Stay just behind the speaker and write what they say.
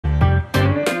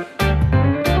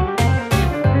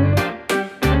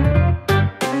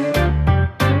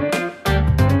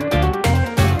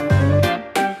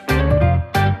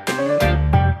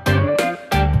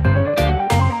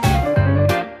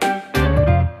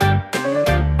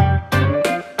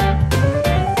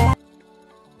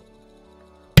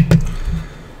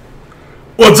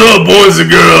What's up, boys and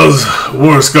girls?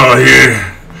 War Skull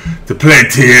here to play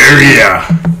Terraria.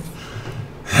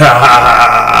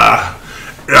 I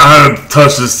haven't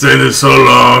touched this thing in so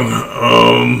long.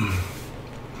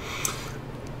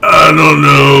 I don't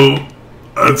know.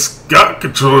 It's got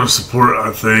controller support,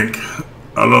 I think.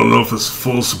 I don't know if it's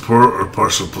full support or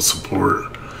partial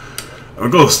support.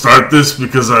 I'm going to start this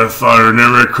because if I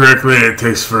remember correctly, it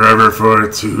takes forever for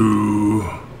it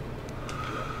to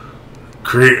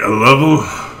create a level.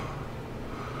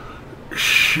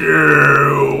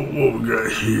 Sure, what we got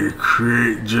here?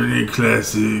 Create Journey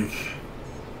Classic.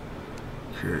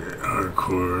 Create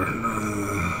Hardcore.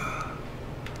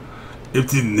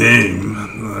 Empty name.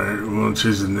 Alright, we won't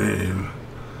change the name.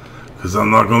 Because I'm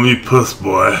not going to be Puss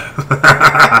Boy.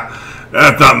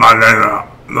 That's not my name.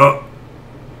 No.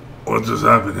 What just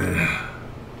happened here?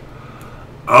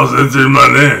 I was entering my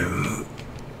name.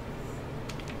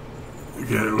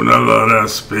 Okay, we're not allowed to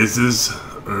have spaces.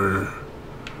 Or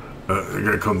I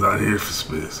gotta come down here for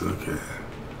space. Okay.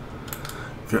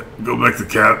 Go back to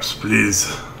caps,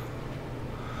 please.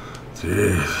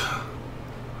 Jeez.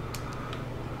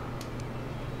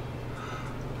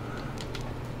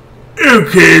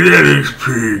 Okay, that looks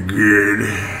pretty good.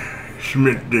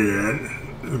 Schmidt that.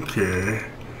 Okay.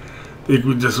 I think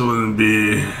we just want to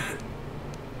be.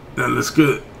 Now let's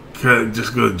go.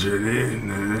 Just go Journey.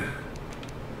 Nah.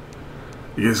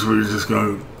 I guess we're just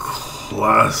going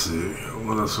classic.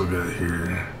 What else we got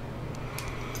here?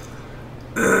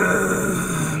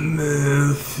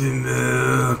 Nothing.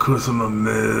 Of course, I'm a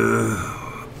male.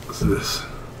 What's this?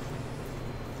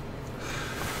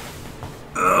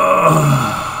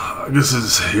 I guess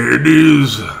it's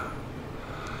hairdos.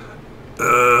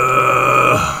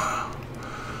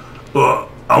 Well,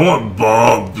 I want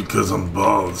bald because I'm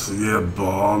bald. So yeah,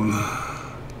 bald.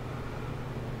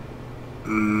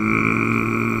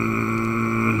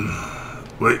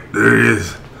 Wait, there he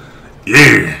is.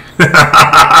 Yeah.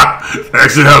 I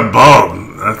actually have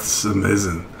bald. That's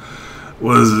amazing.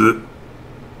 What is it?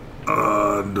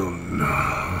 I don't know.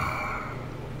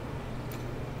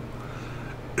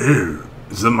 Ew.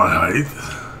 Is that my height?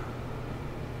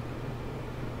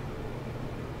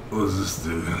 What does this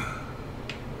do?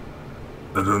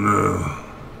 I don't know.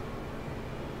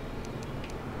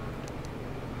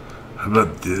 How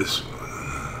about this one?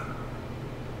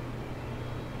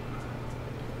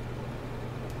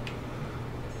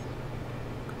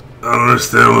 I don't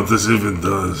understand what this even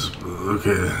does, but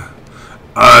okay.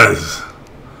 Eyes,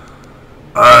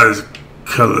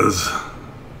 colors.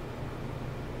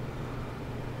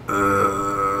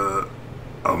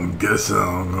 I'm guessing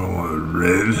I'm gonna want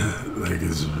red, like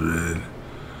it's red.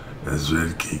 That's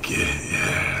red kiki,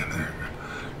 yeah.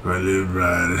 My little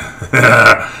bride.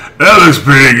 That looks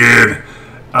pretty good.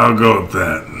 I'll go with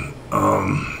that.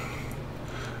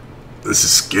 This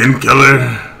is skin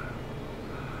color.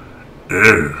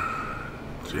 Ew.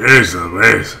 Jeez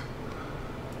Louise.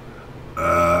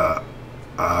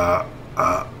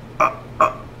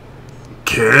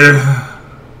 Okay.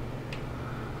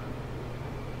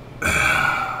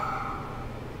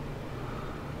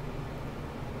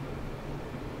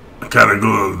 I kind of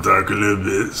go dark a little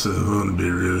bit, so I want to be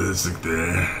realistic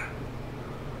there.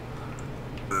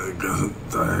 Go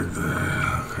dark there.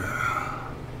 Okay.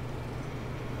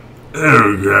 There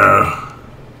we go.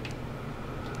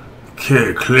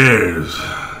 Okay, clears.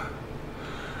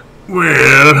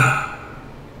 Well,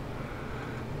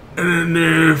 and then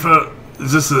there,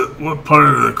 is this what part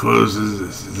of the clothes is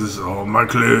this? Is this all my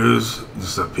clothes?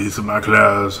 Just a piece of my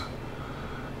clothes?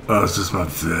 Oh, it's just my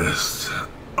vest.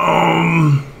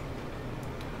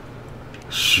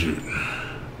 Shoot.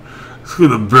 Let's go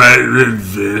to bright red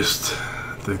vest.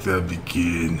 I think that'd be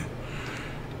good.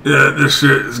 Yeah, this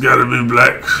shirt has got to be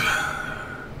black.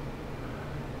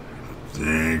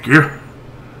 Thank you.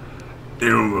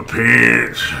 Even my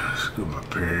pants. Let's go my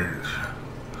pants.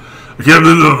 I can't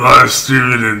believe I'm live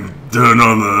streaming and doing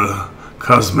all the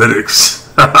cosmetics.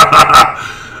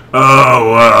 Oh,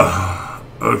 wow.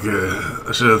 Okay.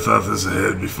 I should have thought this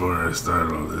ahead before I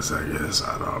started all this, I guess.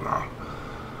 I don't know.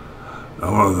 I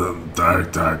want them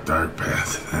dark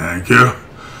pants. Thank you.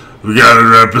 We gotta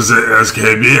represent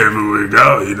SKB everywhere we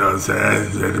go, you know what I'm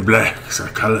saying? They're the blacks, our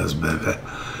colors, baby.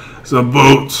 So,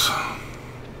 boots.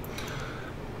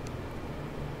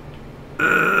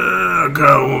 I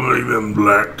kinda wanna make them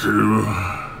black too.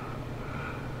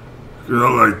 Cause I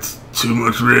don't like too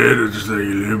much red, I just like a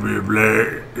little bit of black.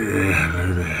 Yeah, look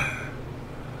at that.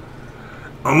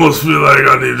 I almost feel like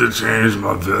I need to change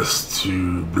my vest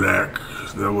to black.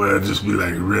 That way I'd just be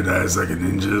like red eyes like a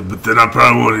ninja. But then I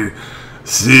probably won't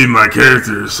see my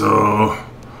character, so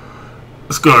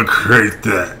let's go and create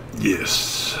that.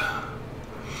 Yes.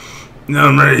 Now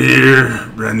I'm right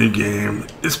here. Brand new game.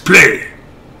 Let's play.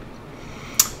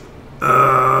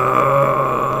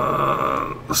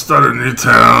 Let's start a new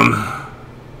town.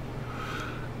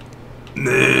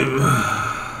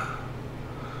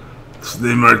 Let's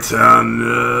name our town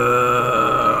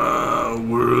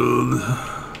World.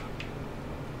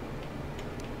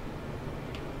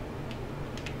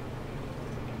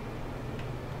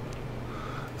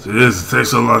 So it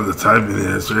takes so long to type in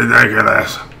here. So I gotta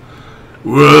ask.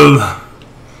 World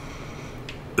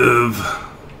of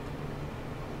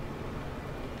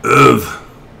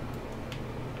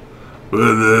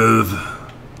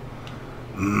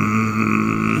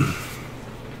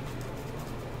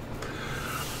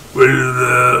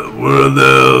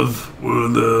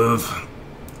World of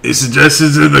any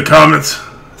suggestions in the comments?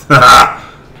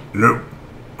 Nope.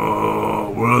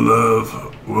 Oh, world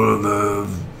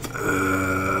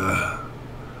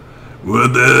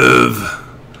of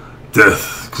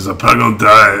death, because I'm probably gonna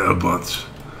die a bunch.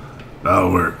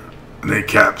 That'll work. And then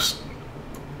caps.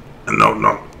 And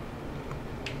no.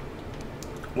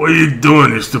 What are you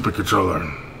doing, you stupid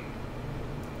controller?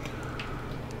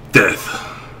 Death.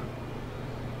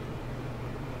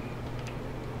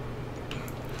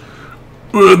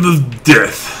 World of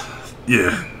death.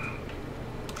 Yeah.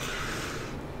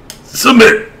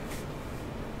 Submit.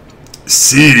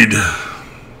 Seed.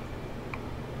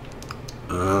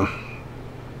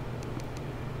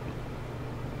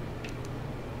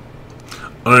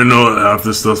 I don't know what half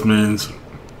this stuff means.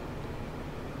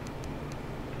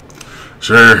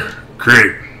 Sure,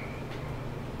 great.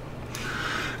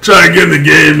 Try to get in the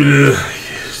game to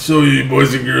show you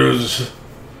boys and girls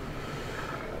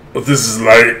what this is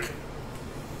like.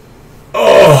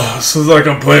 Oh, sounds like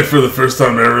I'm playing for the first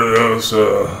time ever though,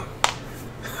 so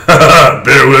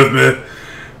bear with me.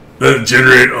 Let it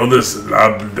generate all this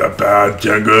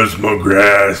jungles, more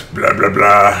grass, blah blah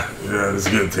blah. Yeah, this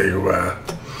is gonna take a while.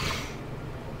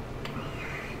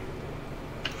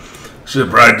 Should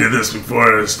probably did this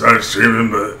before I started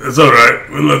streaming, but it's alright.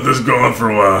 We'll let this go on for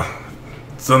a while.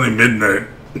 It's only midnight.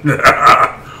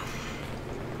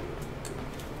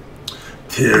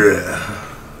 Terraria.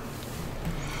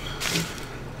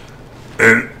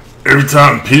 And every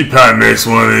time PewDiePie makes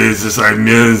one of these, it's like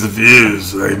millions of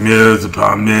views. Like millions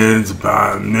upon millions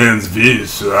of views.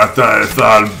 So I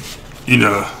thought you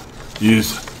know,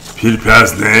 use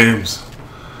PewDiePie's names.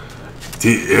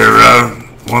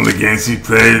 Terraria, one of the games he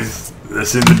plays. That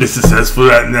seems to be successful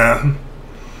right now.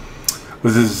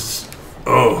 Was this?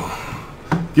 Oh,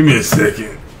 give me a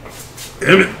second.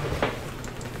 Damn it!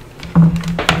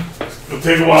 It'll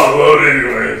take a while to load,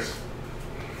 anyways.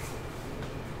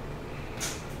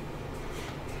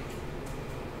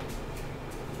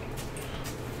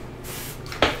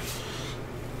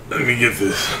 Let me get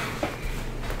this.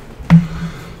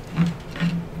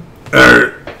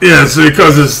 Alright, yeah. So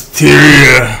because it's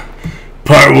Terraria.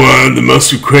 Part 1, the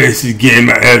most requested game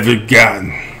I ever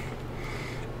gotten.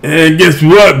 And guess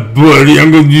what, buddy?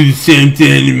 I'm gonna do the same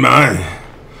thing in my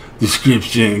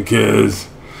description, cause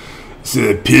it's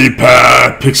a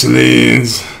PewDiePie,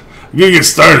 Pixelines. I'm gonna get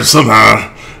started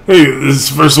somehow. Hey, this is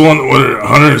the first one with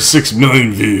 106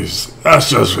 million views.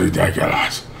 That's just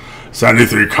ridiculous.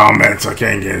 73 comments. I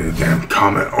can't get a damn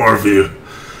comment or view.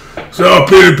 So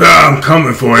PewDiePie, I'm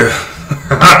coming for you.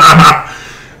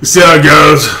 You see how it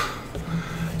goes.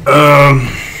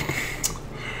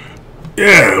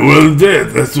 Yeah, well,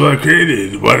 that's what I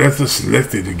created. Why that's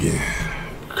selected again?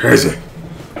 Crazy.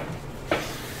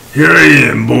 Here I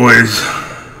am, boys.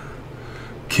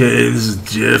 Okay, this is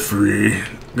Jeffrey.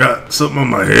 Got something on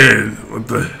my head. What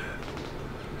the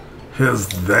hell's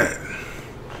that?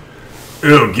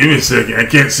 Ew, give me a second. I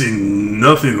can't see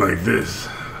nothing like this.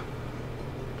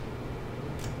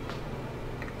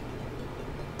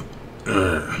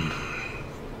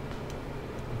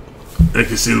 I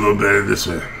can see a little better this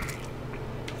way.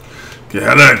 Okay,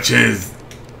 how do I change?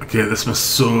 Okay, that's my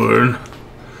sword.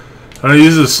 How do I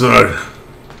use the sword?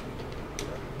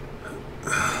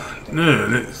 No,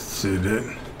 let's see that.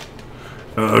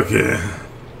 Oh, okay.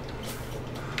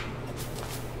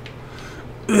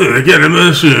 Ew, I got a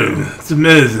mushroom. It's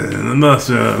amazing. The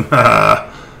mushroom.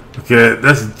 Okay,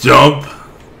 that's jump.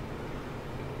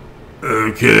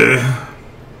 Okay.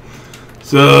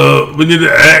 So we need an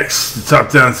axe to chop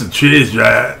down some trees,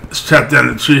 right? Let's chop down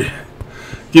the tree.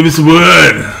 Give me some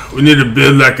wood. We need to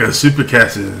build like a super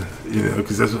caster, you know,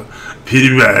 because that's what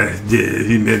PewDiePie did.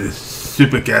 He made a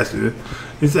super caster.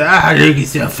 He said, look, you're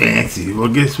so fancy. Well,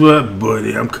 guess what,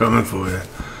 buddy? I'm coming for you.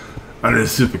 I need a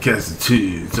super caster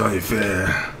too. It's only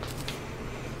fair.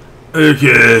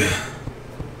 Okay.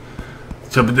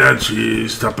 Chopping down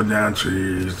trees, chopping down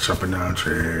trees, chopping down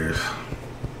trees.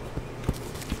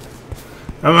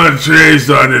 How much trees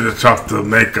do I need to chop to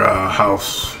make a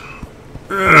house?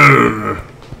 Let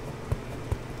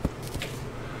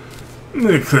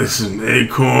me place some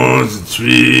acorns and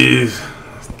trees.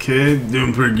 Okay,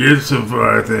 doing pretty good so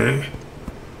far, I think.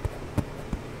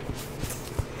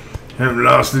 Haven't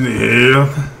lost any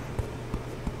health.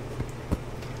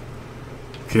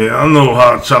 Okay, I don't know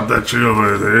how to chop that tree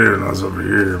over there and I was over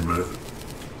here, but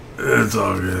it's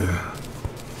all good.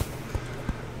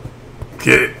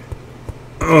 Okay.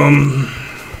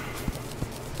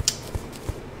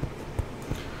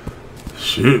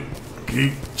 Shoot. Can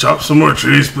you chop some more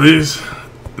trees, please?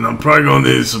 And I'm probably gonna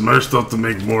need some more stuff to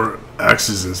make more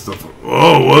axes and stuff.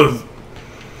 Oh, what?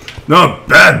 No,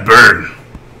 bad bird.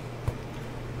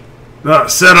 No,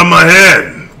 set on my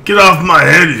head. Get off my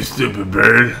head, you stupid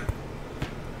bird.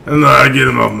 And I get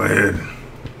him off my head.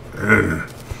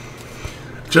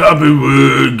 Chopping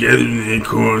wood, gathering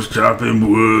acorns, chopping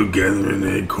wood, gathering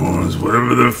acorns,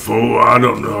 whatever they're for, I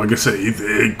don't know. I guess I eat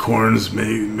the acorns,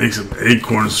 make some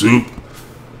acorn soup,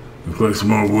 collect some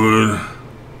more wood.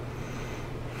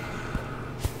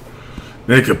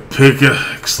 Make a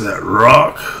pickaxe, that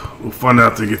rock. We'll find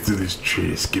out to get through these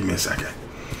trees. Give me a second.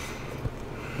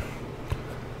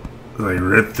 Like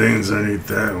red things underneath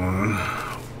that one.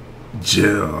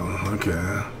 Gel,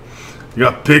 okay. You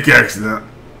got pickaxe now.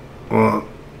 Well,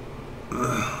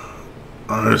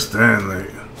 I understand, like,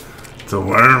 it's a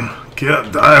worm.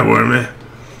 Can't die, wormy.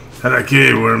 How'd I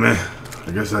kill you, wormy?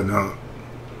 I guess I don't.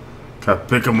 Can I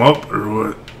pick him up, or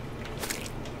what?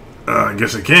 I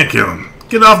guess I can't kill him.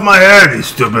 Get off my head, you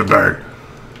stupid bird.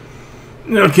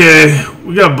 Okay,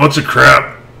 we got a bunch of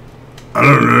crap. I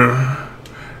don't know.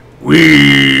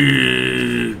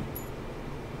 We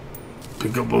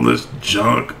pick up all this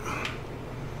junk.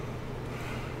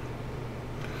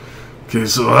 Okay,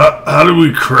 so how do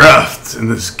we craft in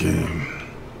this game?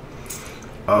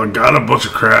 I got a bunch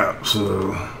of crap,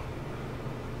 so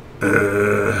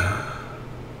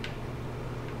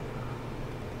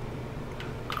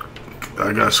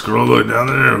I got scroll right down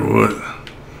there or what?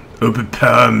 Open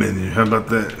power menu, how about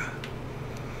that?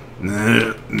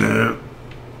 No, no.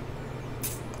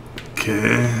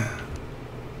 Okay.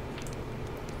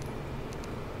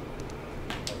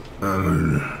 I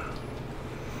don't know.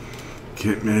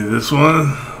 Get me this one.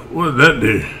 What did that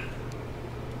do?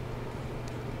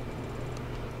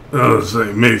 Oh, it's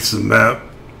like makes a map.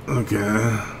 Okay.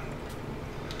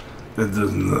 That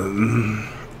does nothing.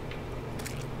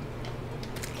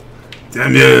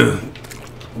 Damn you.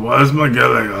 Why is my guy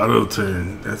like auto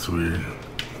turn? That's weird.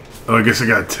 Oh, I guess I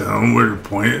gotta tell him where to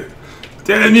point it.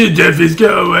 Damn you, Jeffies,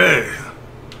 go away.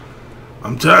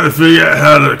 I'm trying to figure out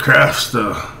how to craft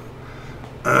stuff.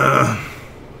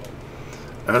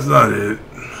 That's not it.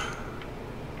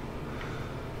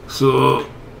 So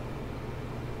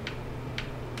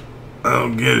I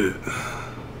don't get it.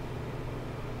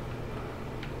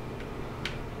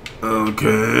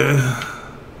 Okay.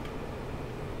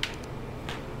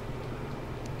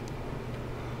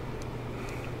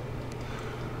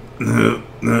 No,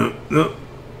 no, no.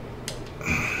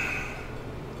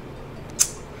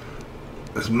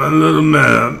 That's my little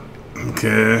map.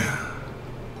 Okay.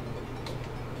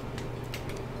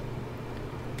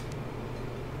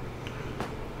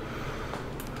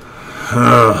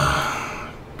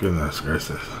 Oh, goodness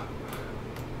gracious.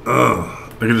 Oh,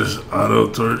 I can just auto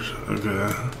torch.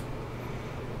 Okay.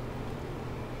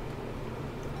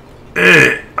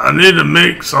 Hey, I need to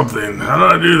make something. How do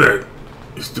I do that?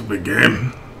 You stupid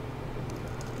game.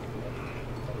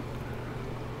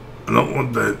 I don't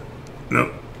want that.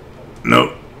 Nope.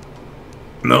 Nope.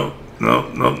 Nope.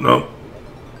 Nope. Nope. Nope.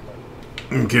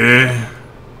 Okay.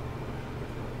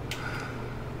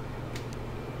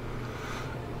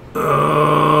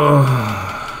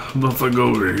 What if I go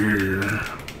over here?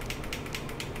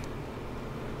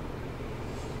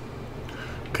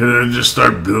 Can I just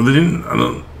start building? I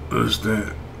don't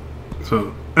understand.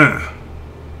 So,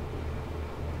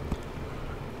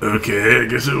 okay, I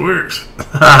guess it works.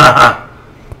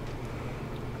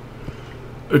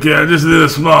 Okay, I just did a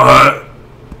small hut.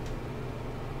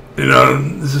 You know,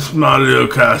 this is a small little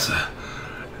casa.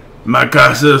 My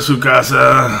casa, su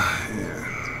casa.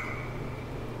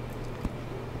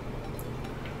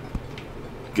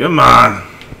 Come on.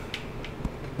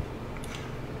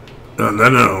 No, that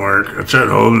didn't work. I tried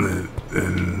holding it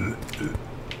and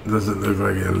it doesn't look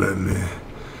like it let me.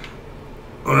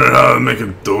 I wonder how to make a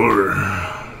door.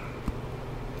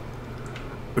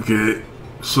 Okay,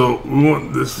 so we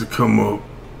want this to come up,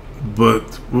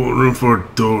 but we want room for a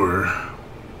door.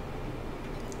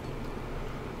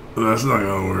 Well, that's not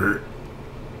gonna work.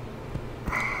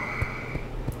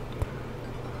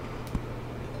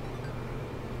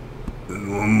 Then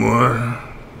one more.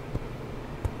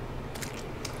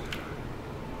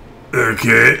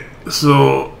 Okay,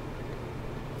 so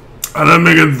how do I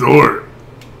make a door?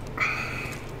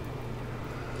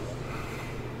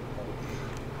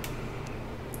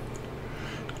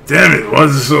 Damn it, why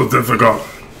is it so difficult?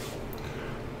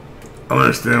 I don't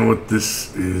understand what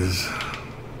this is.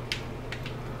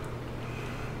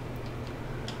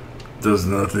 Does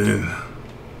nothing.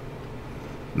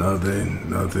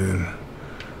 Nothing.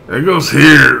 It goes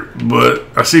here, but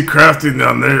I see crafting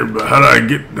down there, but how do I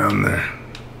get down there?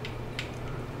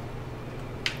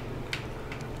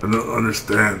 I don't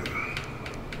understand.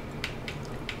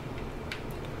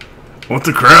 I want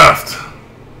to craft.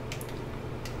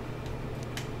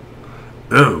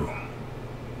 Oh.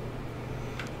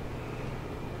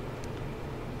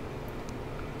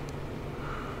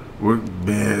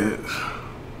 Workbench.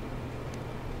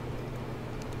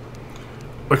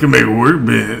 I can make a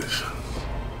workbench.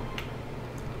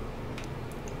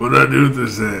 What do I do with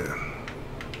this then?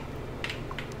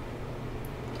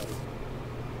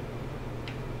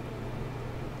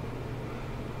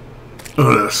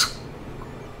 Oh, that's...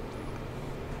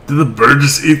 Did the bird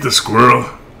just eat the squirrel?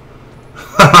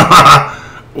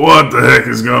 What the heck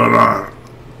is going on?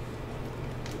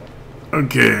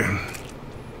 Okay.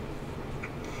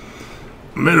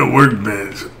 I made a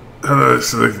workbench. How do I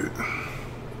select it?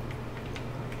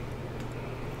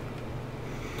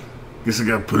 Guess I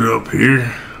gotta put it up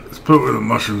here. Let's put it where the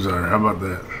mushrooms are. How about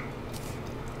that?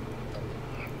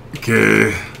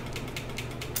 Okay.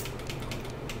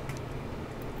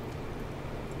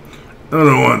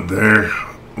 Another one there.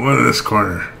 One in this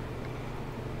corner.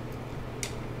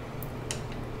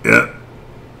 Yep.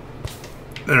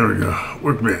 There we go.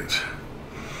 Workbench.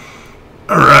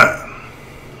 Alright.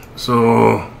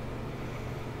 So,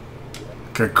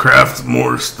 can I craft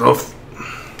more stuff?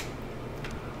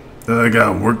 Then I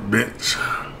got a workbench.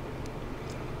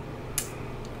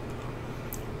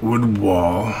 Wood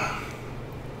wall.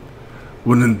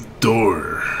 Wooden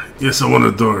door. Yes, I want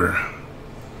a door.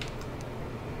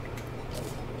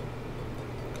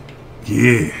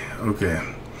 Yeah, okay.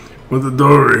 Put the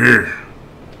door over here.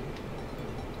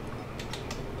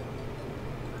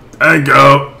 There you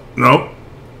go. Nope.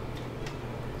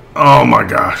 Oh my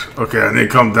gosh. Okay, I need to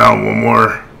come down one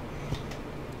more.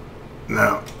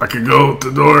 Now, I can go to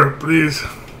the door, please.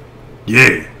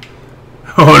 Yeah.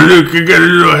 Oh, look, you got a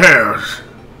little house.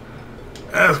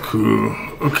 That's cool.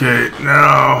 Okay,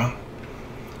 now.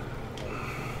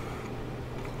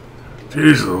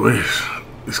 Jeez Louise.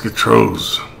 These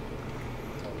controls.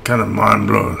 Kind of mind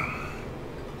blowing.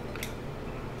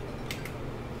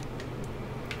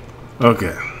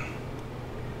 Okay.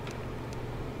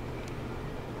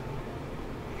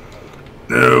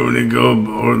 No, we need to go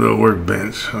over the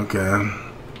workbench. Okay.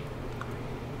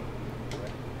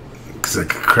 Because I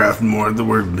could craft more at the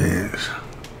workbench.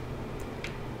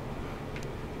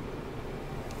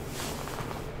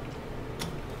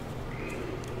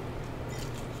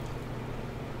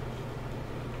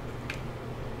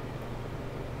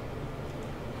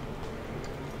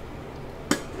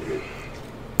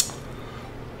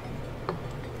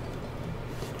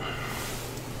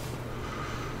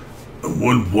 A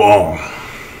wood wall.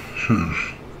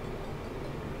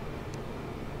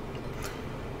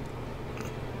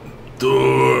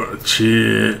 Door,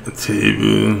 chair,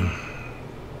 table,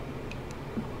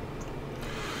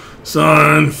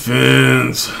 sign,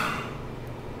 fence,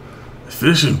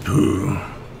 fishing pool.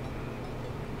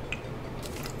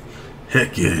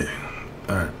 Heck yeah.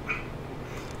 Alright.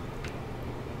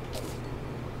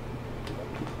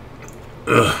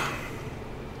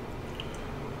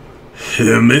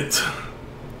 Helmet.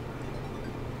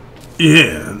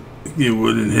 Yeah, get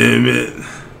wooden helmet.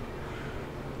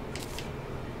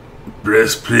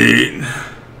 Breastplate.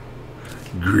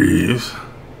 Greaves.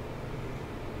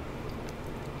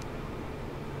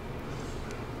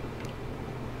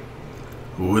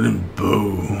 Wooden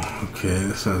bow. Okay,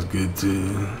 that sounds good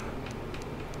too.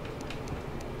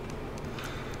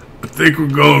 I think we're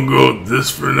gonna go with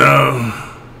this for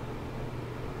now.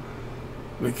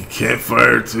 Make a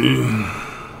campfire too.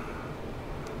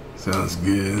 Sounds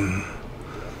good.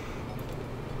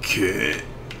 Okay.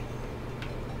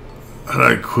 How do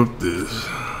I equip this?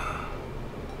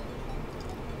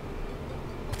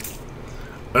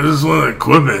 I just want to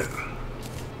equip it.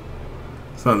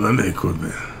 It's not letting me equip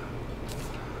it.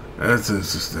 That's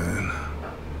interesting.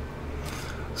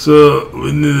 So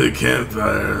we need a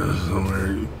campfire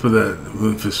somewhere. Put that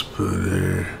woodfish put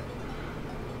there.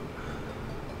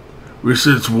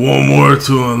 Research one more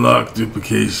to unlock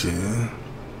duplication.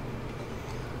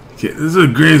 Okay, there's a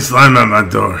green slime at my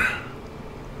door.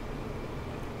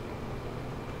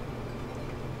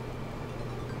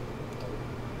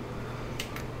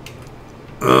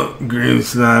 Oh, green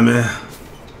slimy.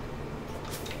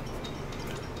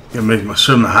 Gotta make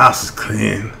sure my house is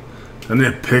clean. I need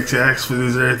a pickaxe for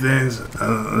these other things. I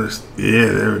don't understand.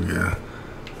 Yeah, there we go.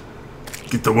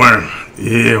 Get the worm.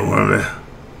 Yeah, wormy.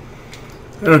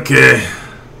 Okay.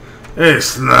 Hey,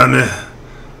 slimy.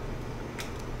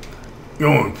 I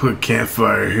want to put a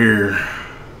campfire here.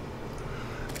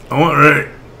 I want right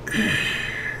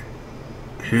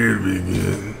here to be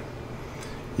good.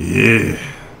 Yeah.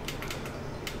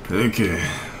 Okay.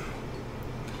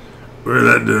 Where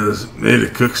that does, maybe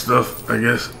to cook stuff, I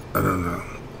guess. I don't know.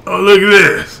 Oh, look at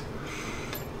this.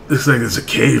 Looks like it's a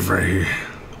cave right here.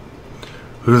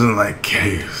 Who doesn't like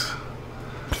caves?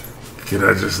 Could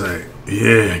I just like,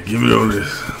 yeah, give me all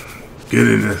this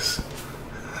goodness.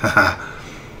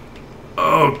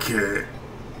 Okay.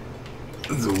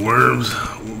 The worms.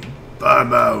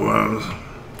 Bye-bye, worms.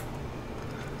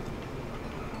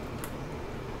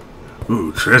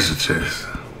 Ooh, treasure chest.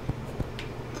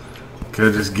 Can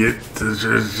I just get to the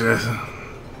treasure chest?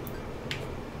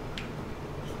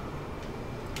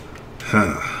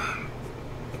 Huh.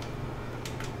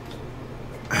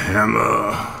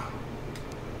 Hammer.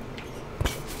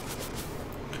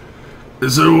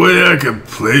 Is there a way I can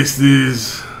place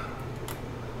these?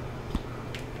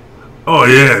 Oh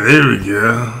yeah, there we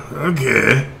go.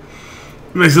 Okay.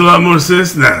 Makes a lot more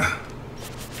sense now.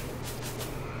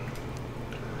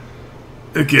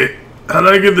 Okay, how do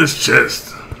I get this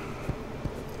chest?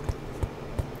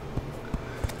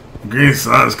 Green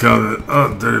slime's coming.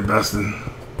 Oh, dirty bastard.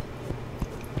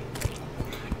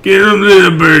 Get him,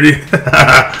 little birdie.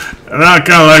 And I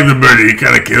kind of like the birdie. He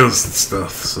kind of kills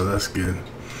stuff, so that's good.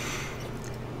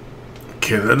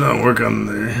 Okay, that doesn't work on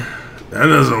there. That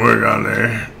doesn't work on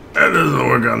there. That doesn't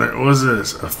work on there. What's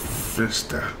this? A fish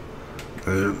staff.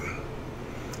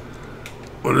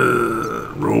 What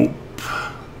a rope.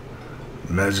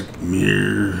 Magic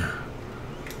mirror.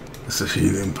 It's a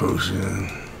healing potion.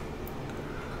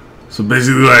 So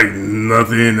basically, like,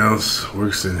 nothing else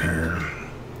works in here.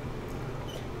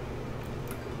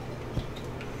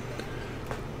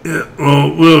 Yeah,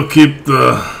 well, we'll keep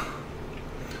the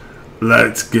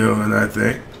lights going, I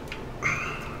think.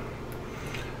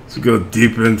 Let's go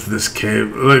deeper into this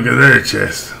cave. Look at their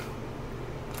chest.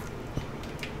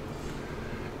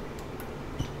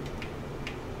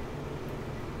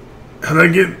 How'd I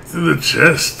get to the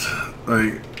chest?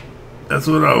 Like, that's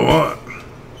what I want.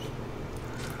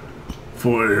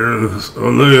 4 arrows. Oh,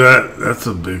 look at that. That's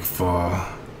a big fall.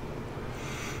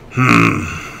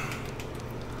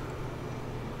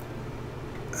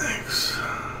 Thanks.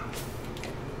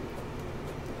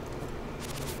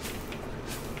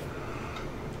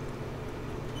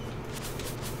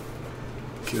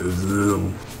 Okay, there's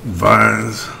little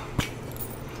vines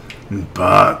and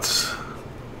bots.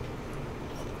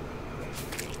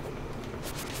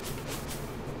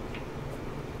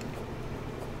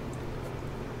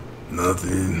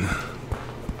 Nothing.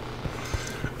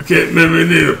 Okay, maybe we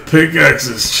need a pickaxe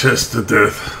this chest to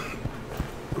death.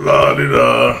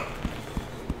 La-di-da.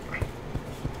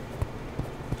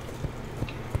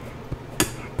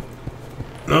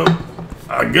 No,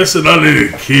 I guess I don't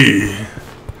need a key.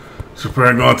 So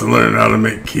probably going to learn how to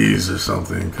make keys or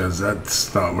something, because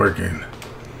that's not working.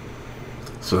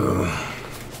 So,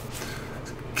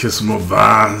 kiss some more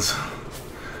vines.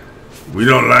 We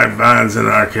don't like vines in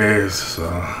our caves, so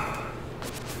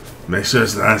make sure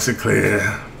it's nice and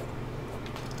clear.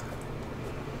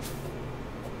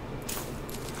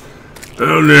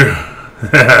 Oh no.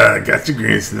 Got your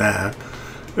green slime.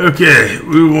 Okay,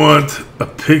 we want a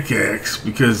pickaxe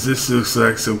because this looks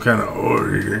like some kind of ore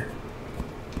here.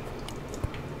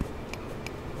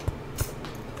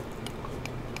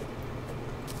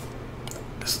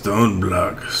 Stone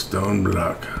block, stone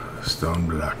block, stone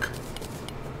block.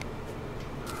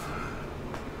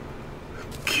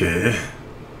 Okay.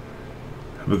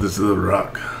 How about this little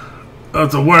rock? Oh,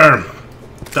 it's a worm.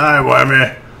 Die,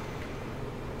 wormy.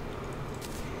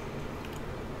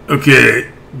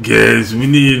 Okay, guys, we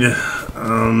need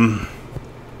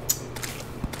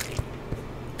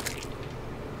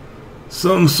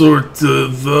some sort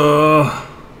of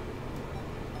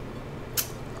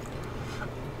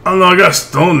I don't know, I got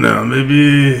stone now.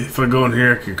 Maybe if I go in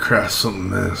here I could craft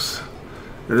something else.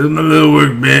 There's my little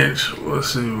workbench.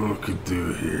 Let's see what we could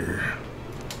do here.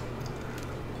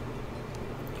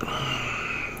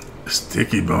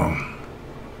 Sticky bomb.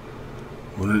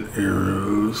 Wooden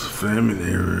arrows, flaming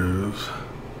arrows,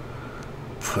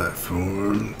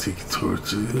 platform, tiki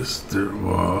torches, dirt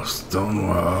wall, stone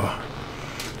wall,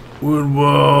 wood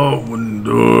wall, wooden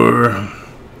door,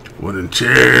 wooden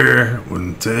chair,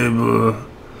 wooden table,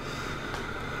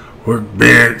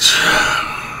 workbench,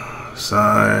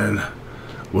 sign.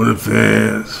 Wooden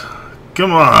fence.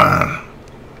 Come on.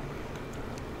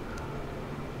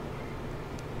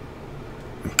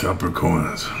 And copper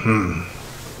coins.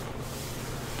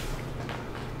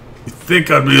 You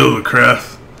think I'd be able to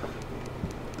craft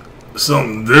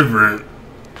something different?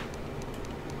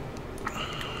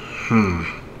 Don't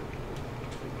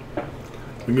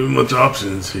give me much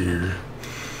options here.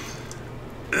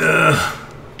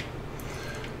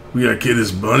 We got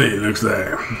Kitty's bunny, it looks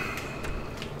like.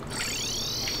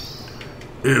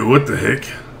 Ew, what the heck?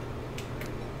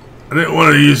 I didn't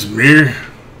want to use mirror.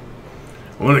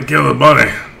 I want to kill the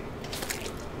bunny.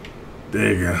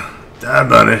 There you go. Die,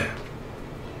 bunny.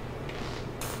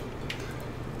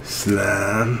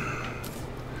 Slime.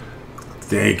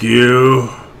 Thank you.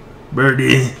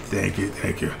 Birdie. Thank you,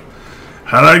 thank you.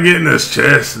 How'd I get in this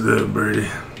chest, little birdie?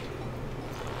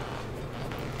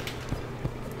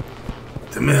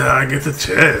 Tell me how I get the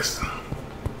chest.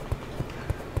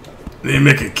 Need to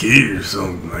make a key or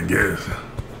something, I guess.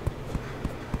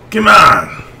 Come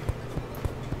on.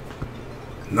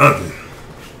 Nothing.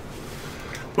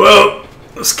 Well,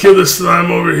 let's kill this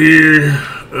slime over here.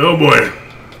 Oh boy.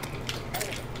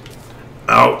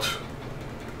 Ouch.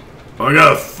 Well, I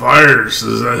got fire, so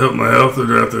does that help my health or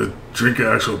do I have to drink an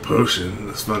actual potion?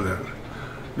 Let's find out.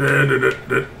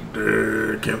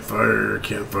 Campfire,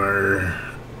 campfire.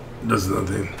 Does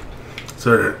nothing. It's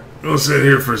alright. We'll sit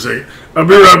here for a second. I'll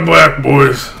be right back,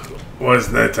 boys. Why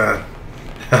it's night time?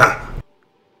 Haha.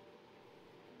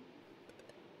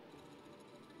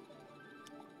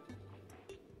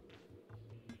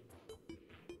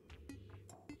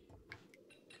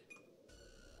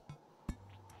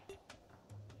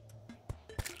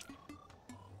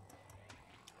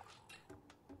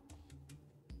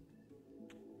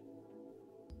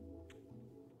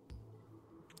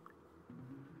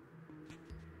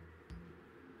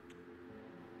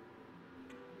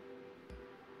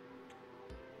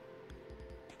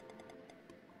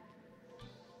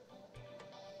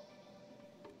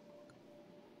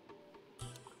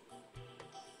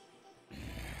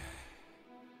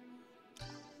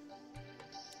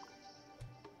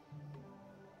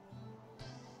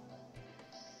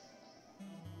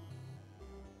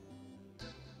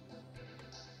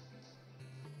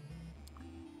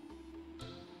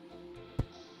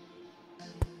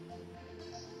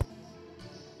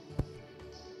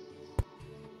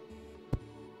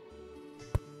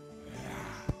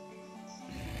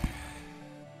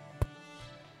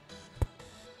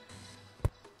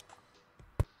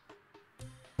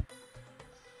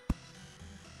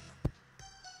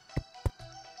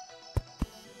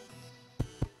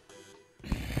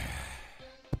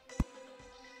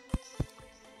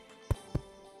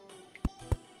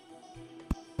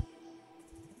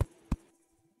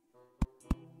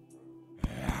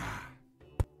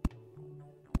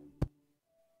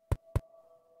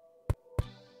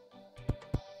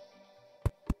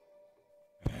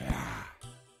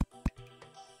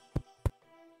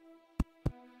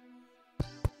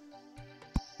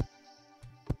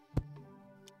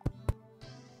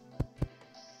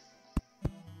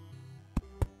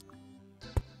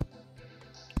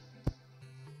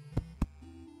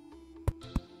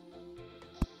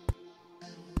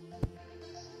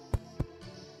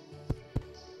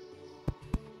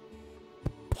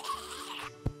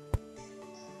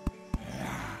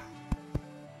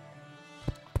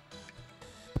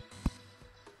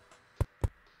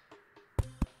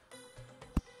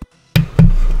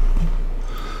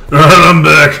 Alright, I'm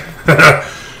back.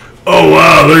 Oh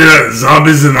wow, look at that.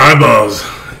 Zombies and eyeballs.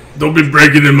 Don't be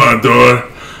breaking in my door.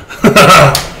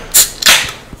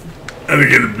 Let me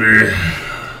get a beer.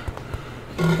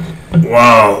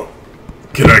 Wow.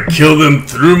 Can I kill them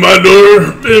through my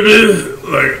door, maybe?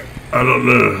 Like, I don't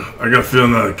know. I got a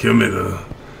feeling that'll kill me though.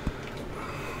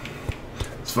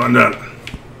 Let's find out.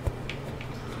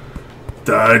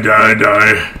 Die, die,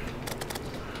 die.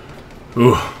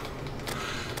 Ooh.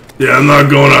 Yeah, I'm not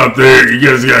going out there. You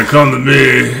guys gotta come to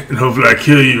me, and hopefully I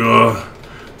kill you all.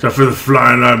 Try for the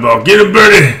flying eyeball. Get him,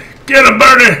 Birdie! Get him,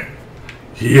 Birdie!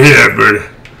 Yeah, Birdie.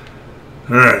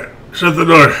 Alright, shut the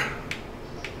door.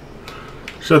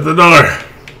 Shut the door.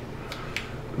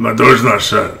 My door's not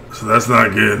shut, so that's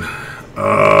not good.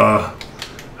 How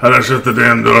do I shut the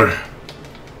damn door?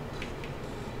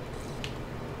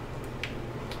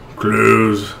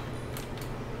 Close.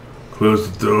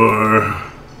 Close the door.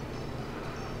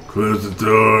 Close the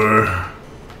door.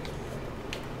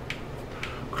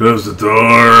 Close the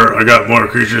door. I got more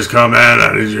creatures coming.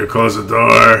 I need you to close the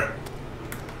door.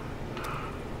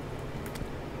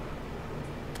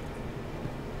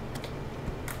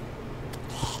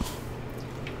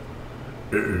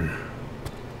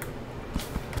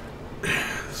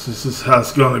 this is how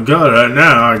it's gonna go right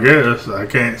now, I guess. I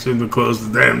can't seem to close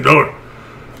the damn door.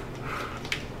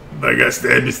 But I got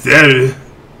stabby.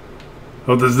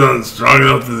 Hope there's nothing strong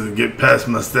enough to get past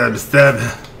my stabby.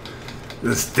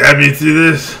 Just stab you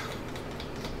through this.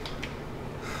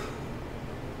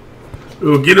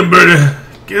 Oh, get him, birdie.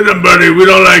 Get him, birdie. We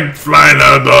don't like flying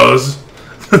eyeballs.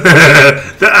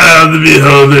 The eye of the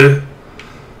beholder.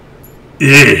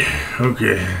 Yeah,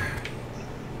 okay.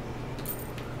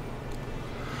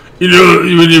 You know,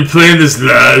 when you're playing this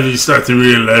live, you start to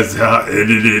realize how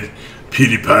edited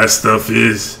PewDiePie stuff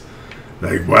is.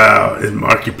 Like, wow, and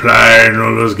Markiplier and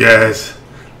all those guys.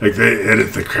 Like, they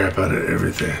edit the crap out of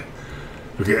everything.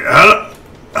 Okay, how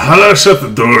do I shut the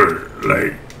door?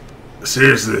 Like,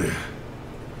 seriously.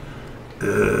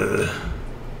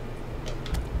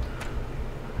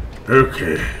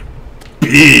 Okay.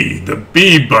 B, the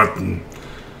B button.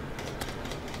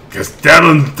 Just stab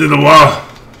him to the wall.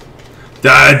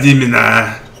 Die, Demon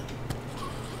Eye.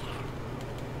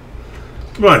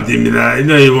 Come on, Demon Eye. You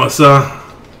know you want some.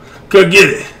 Go get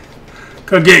it.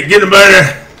 Go get him,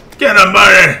 Birdie. Get him,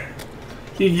 Birdie.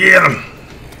 You get him.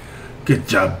 Good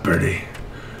job, Birdie.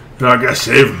 No, I gotta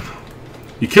save him.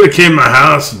 You could have came to my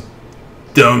house,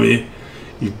 dummy.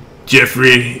 You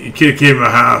Jeffrey. You could have came to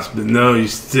my house, but no, you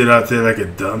stood out there like a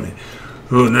dummy.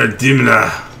 Oh, another Demon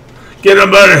Eye. Get him,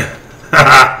 Birdie.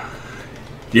 Haha.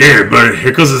 Yeah, Birdie.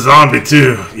 Here goes a zombie,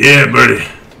 too. Yeah, Birdie.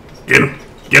 Get him.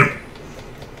 Get him.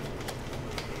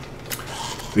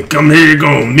 Then come here, you're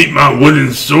gonna meet my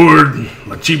wooden sword,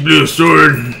 my cheap little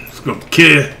sword. It's gonna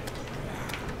kill you.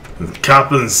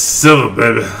 Copper and silver,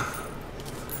 baby.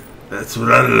 That's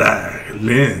what I like.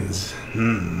 Lens.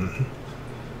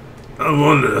 I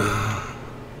wonder.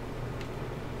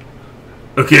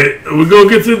 Okay, we're gonna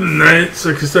get through the night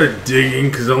so I can start digging,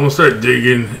 because I'm gonna start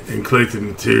digging and collecting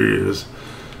materials.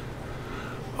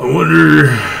 I wonder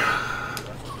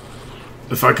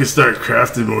if I can start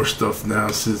crafting more stuff now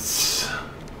since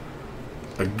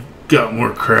I got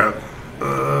more crap.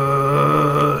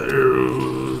 Arrows,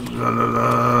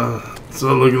 It's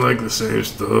all looking like the same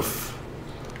stuff.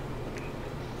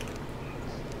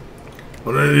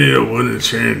 But I need a wooden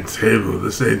chair and table.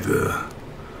 This ain't the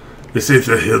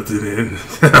Hilton Inn.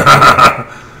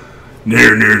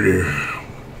 Near.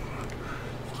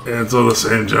 And it's all the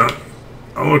same junk.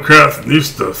 I want to craft new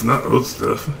stuff, not old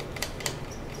stuff.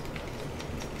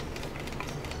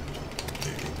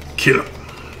 Kill him.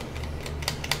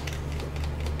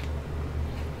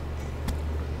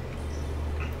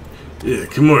 Yeah,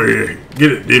 come over here.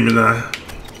 Get it, Demon Eye.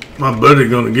 My buddy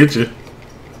gonna get you.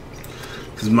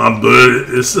 Cause my buddy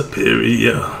is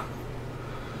superior.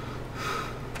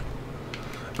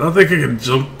 I don't think I can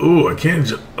jump. Oh, I can't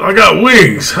jump. I got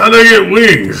wings. How'd I get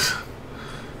wings?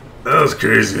 That was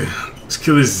crazy. Let's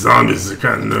kill these zombies. They're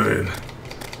kind of annoying.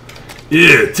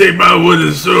 Yeah, take my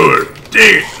wooden sword.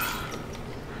 Dang it.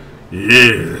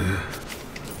 Yeah.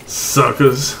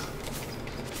 Suckers.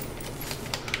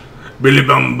 Billy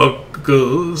Bum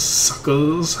Buckles.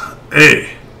 Suckers.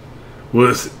 Hey.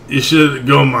 You should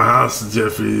go in my house,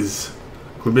 Jeffries.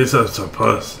 Quit being such a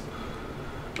puss.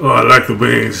 Oh, I like the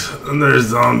wings. And there's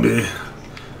zombie. I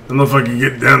don't know if I can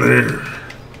get down there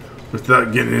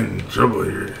without getting in trouble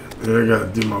here. Yeah, I gotta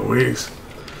do my wings.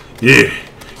 Yeah.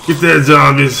 Get that,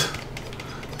 zombies.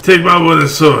 Take my wooden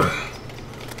sword.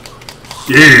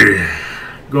 Yeah.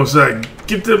 Go inside.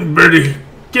 Get them, Birdie.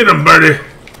 Get him, Birdie.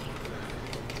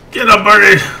 Get him,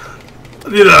 Birdie. I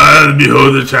need an eye of the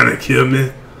beholder trying to kill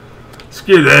me.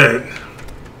 Screw that.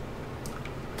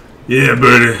 Yeah,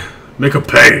 Birdie. Make a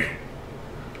pay.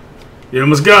 You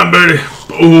almost got him, Birdie.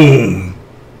 Boom.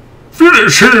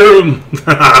 Finish him.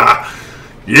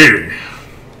 Yeah.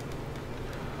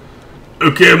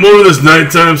 Okay, I'm over this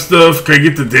nighttime stuff. Can I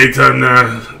get to daytime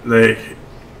now? Like,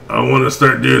 I want to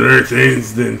start doing other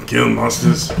things than killing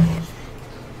monsters.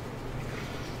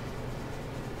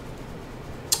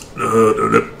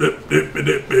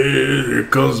 Here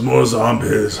comes more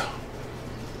zombies.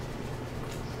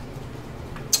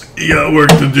 You got work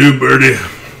to do, Birdie.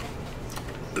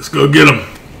 Let's go get them.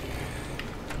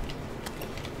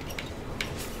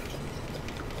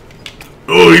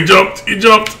 Oh, he jumped. He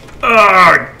jumped.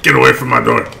 Ah, get away from my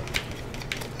door.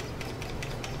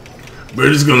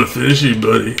 Birdie's gonna finish you,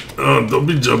 buddy. Oh, don't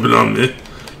be jumping on me.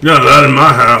 You're not allowed in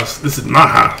my house. This is my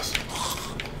house.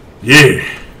 Yeah.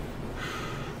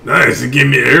 Nice, it gave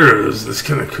me arrows. That's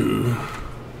kind of cool.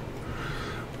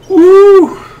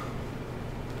 Woo!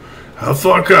 How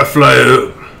far can I fly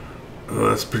up? Oh,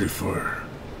 that's pretty far.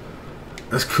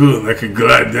 That's cool. I can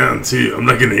glide down too. I'm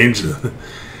like an angel.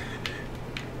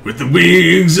 With the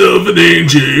wings of an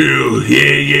angel.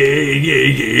 Yeah.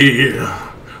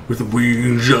 with the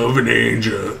wings of an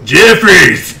angel.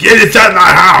 Jeffries, get inside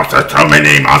my house. There's so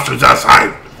many monsters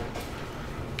outside.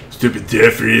 Stupid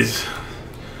Jeffries.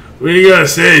 What are you gonna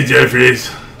say, Jeffries?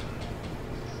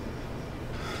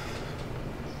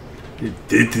 You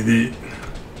did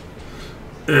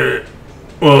it.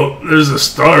 Well, there's a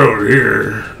star over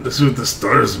here. Let's see what the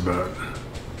star is about.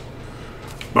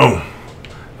 Boom.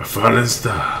 A falling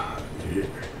star. Yeah.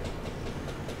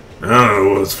 I don't know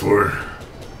what it's for.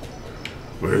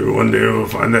 Maybe one day we'll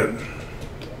find out.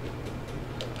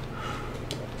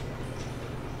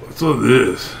 What's all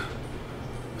this?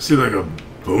 I see like a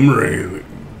boomerang. Like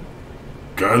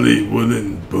godly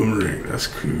wooden boomerang. That's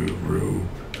cool. Rope.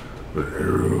 With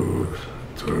arrows.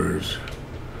 Torch.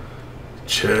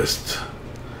 Chest.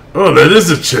 Oh, that is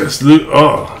a chest. Loot.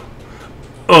 Oh.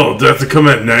 Oh, do I have to come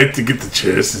at night to get the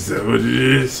chest? Is that what it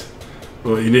is?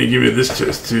 Well, you need to give me this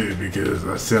chest too because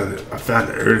I found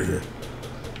it earlier.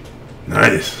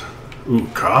 Nice. Ooh,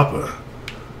 copper.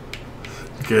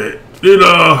 Okay.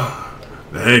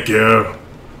 Thank you.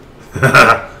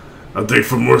 I'll take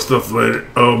for more stuff later.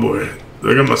 Oh boy.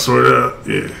 I got my sword out.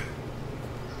 Yeah.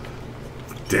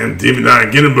 Damn demon eye.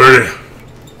 Get him, birdie.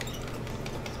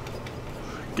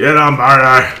 Get on,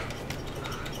 birdie.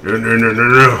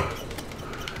 No.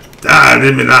 Die,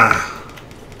 demon eye.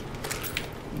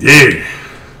 Yeah.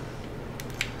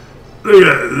 Look at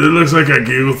that. It looks like I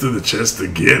giggled through the chest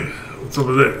again. What's up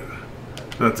with that?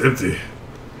 That's empty.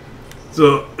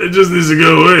 So, it just needs to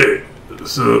go away.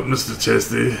 So, Mr.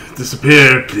 Chesty,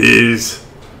 disappear, please.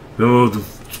 No,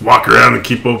 just walk around and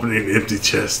keep opening empty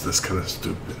chests. That's kind of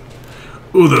stupid.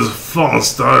 Ooh, there's a fallen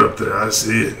star up there. I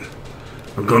see it.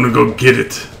 I'm gonna go get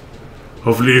it.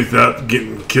 Hopefully without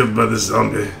getting killed by this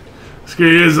zombie. Screw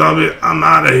you, zombie. I'm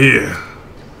out of here.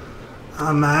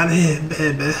 I'm out of here,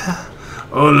 baby.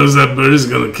 Oh, it looks like bird is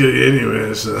gonna kill you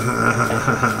anyway, so.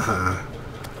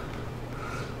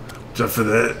 Watch out for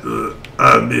that.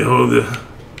 I'll be holding.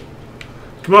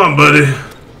 Come on, buddy.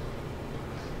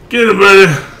 Get him, buddy.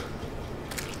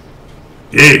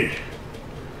 Yeah.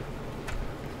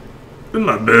 You're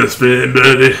my best friend,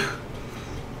 buddy.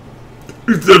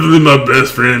 You're definitely my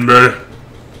best friend, buddy.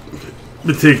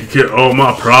 Been taking care of all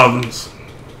my problems.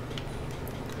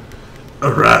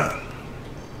 Alright.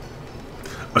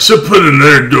 I should put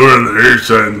another door on the other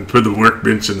side and put the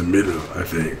workbench in the middle, I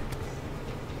think.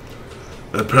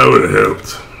 That probably would have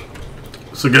helped.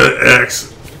 So I got an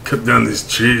axe. Cut down these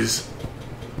trees.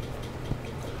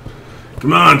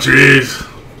 Come on, trees.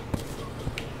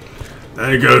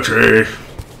 There you go, tree.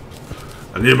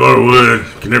 I need more wood.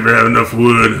 Can never have enough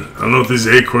wood. I don't know what these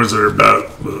acorns are about,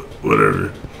 but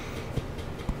whatever.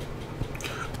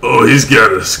 Oh, he's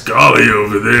got a scully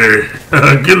over there.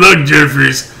 Good luck,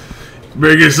 Jeffries. You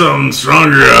better get something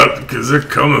stronger out because they're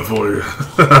coming for you.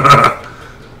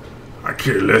 I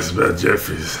care less about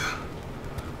Jeffries.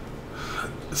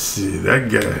 Let's see, that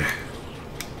guy.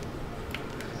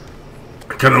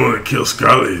 I kind of want to kill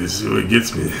Scully to see what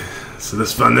gets me. So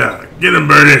let's find out. Get him,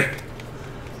 Bernie.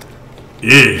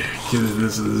 Yeah, get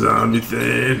this zombie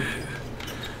thing.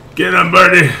 Get him,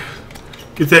 Bernie.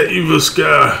 Get that evil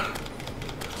scar.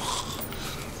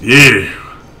 Yeah.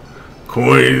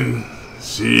 Coin,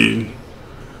 seed.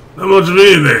 Not much of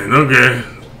anything. Okay.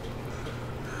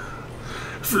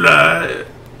 Fly.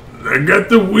 I got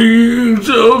the wings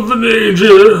of an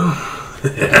angel.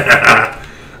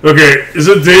 Okay, is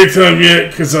it daytime yet?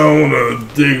 Because I want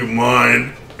to dig a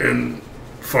mine and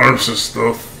farm some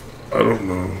stuff. I don't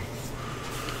know.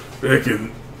 Maybe I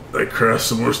can like craft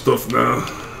some more stuff now.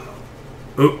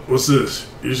 Oh, what's this?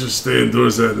 You should stay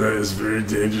indoors at night. It's very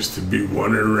dangerous to be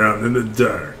wandering around in the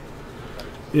dark.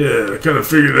 Yeah, I kind of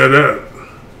figured that out.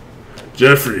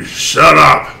 Jeffrey, shut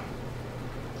up!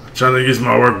 I'm trying to use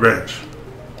my workbench.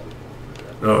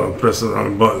 Oh, I'm pressing the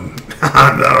wrong button.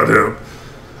 That would help.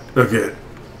 Okay.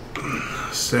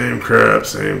 Same crap.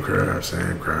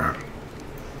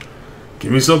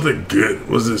 Give me something good.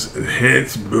 What's this?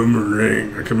 Enhanced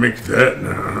boomerang. I can make that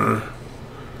now, huh?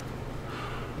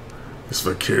 Guess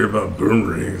if I care about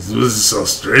boomerangs. What is this,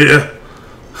 Australia?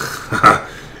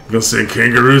 You gonna send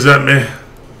kangaroos at me?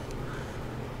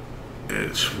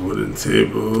 Edge, wooden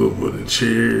table, wooden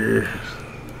chair.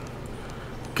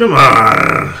 Come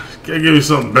on. Gotta give me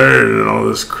something better than all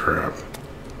this crap.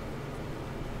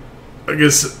 I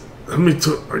guess, I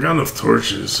got enough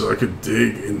torches so I could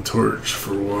dig and torch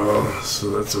for a while,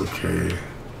 so that's okay,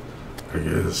 I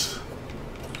guess.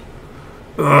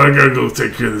 Oh, I gotta go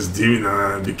take care of this demon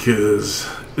eye because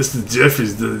Mr.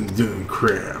 Jeffries doesn't do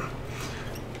crap.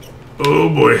 Oh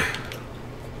boy.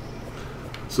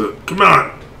 So, come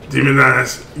on, demon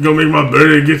eyes. You gonna make my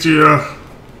birthday get you,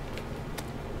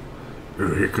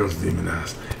 Oh, here comes demon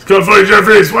eyes. He's Come for you,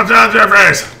 Jeffries! Watch out,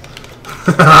 Jeffries!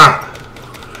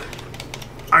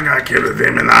 I got killer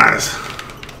demon eyes.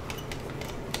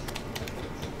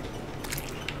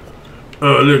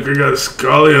 Oh, look, I got a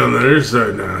Scully on the other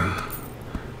side now.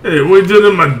 Hey, what are you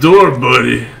doing at my door,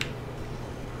 buddy?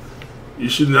 You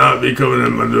should not be coming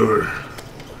in my door.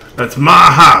 That's my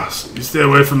house. You stay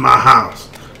away from my house.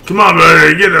 Come on,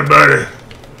 buddy. Get there, buddy.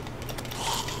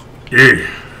 Yeah.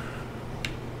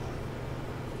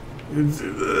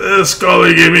 That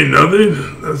Scully gave me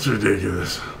nothing? That's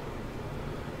ridiculous.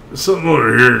 There's something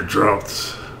over here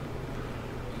dropped.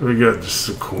 We got just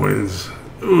some coins.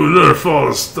 Ooh, another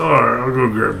fallen star. I'll go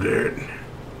grab that.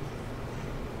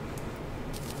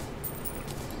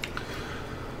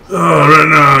 Oh, right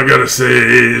now I gotta say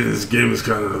this game is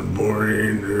kind of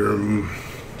boring.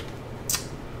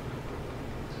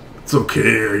 It's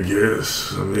okay, I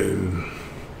guess. I mean,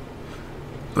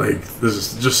 like,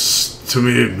 there's just too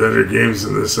many better games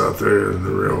than this out there in the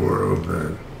real world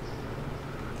that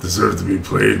deserve to be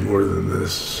played more than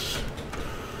this.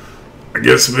 I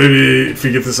guess maybe if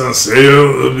you get this on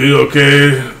sale, it'll be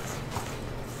okay.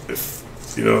 If,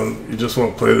 you know, you just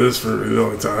want to play this for a really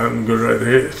long time, go right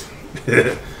ahead.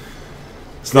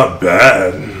 It's not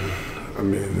bad. I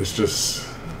mean, it's just,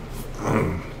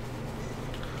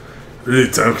 really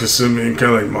time consuming,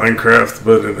 kind of like Minecraft,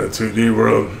 but in a 2D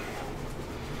world.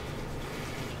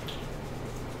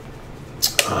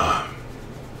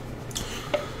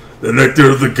 The nectar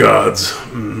of the gods.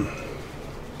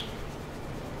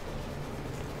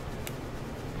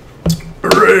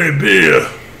 Hooray, beer.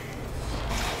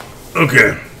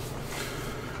 Okay.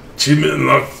 Achievement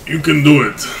unlocked. You can do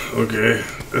it. Okay,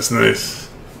 that's nice.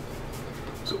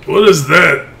 So what is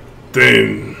that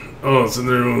thing? Oh, it's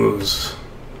another one of those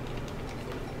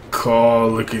claw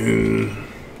looking.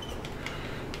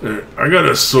 There, I got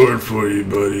a sword for you,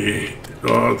 buddy.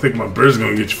 Oh, I think my bird's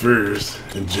gonna get you first.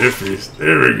 And Jeffries.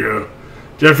 There we go.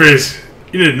 Jeffries,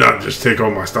 you did not just take all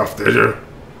my stuff, did you?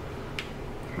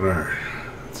 Alright.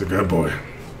 That's a good boy.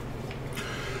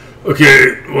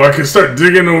 Okay, well, I can start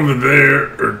digging over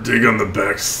there or dig on the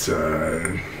back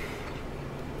side.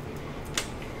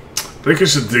 I think I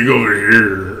should dig over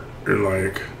here and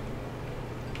like.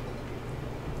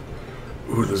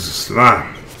 Ooh, there's a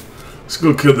slime. Let's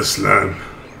go kill the slime.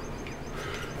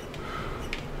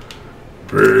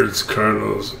 Birds,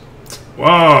 cardinals.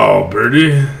 Wow,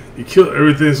 birdie. You kill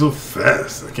everything so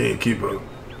fast. I can't keep up.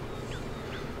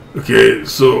 Okay,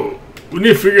 so we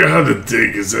need to figure out how to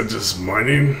dig. Is that just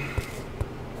mining?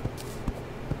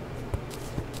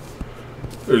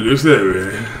 It looks that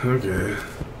way. Okay.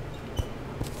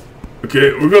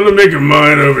 Okay, we're gonna make a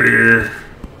mine over here.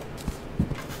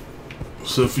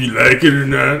 So if you like it or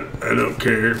not, I don't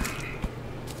care.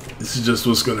 This is just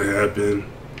what's gonna happen.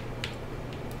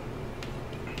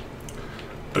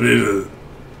 I need a...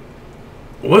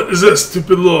 What is that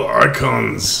stupid little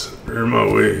icons? They're in my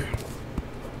way.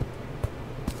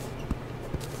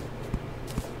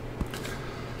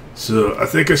 So I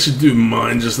think I should do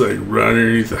mine just like right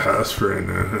underneath the house for right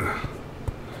now. Huh?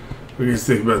 What do you guys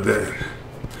think about that?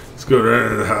 Let's go right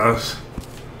into the house.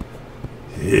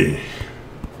 Yeah.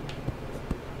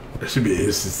 That should be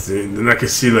interesting. Then I can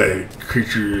see like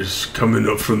creatures coming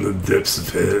up from the depths of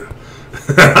hell.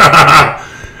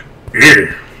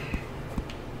 Yeah.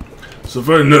 So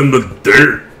far nothing but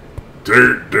dirt.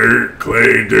 Dirt,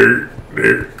 clay, dirt,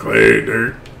 clay,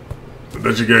 dirt. I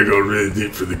bet you gotta go really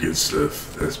deep for the good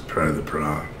stuff. That's probably the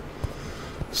problem.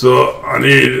 So I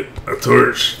need a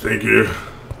torch, thank you.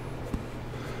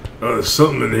 Oh, there's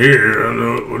something in here. I don't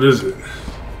know, what is it?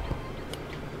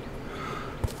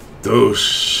 Oh,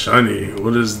 shiny.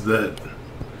 What is that?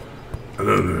 I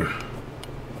don't know.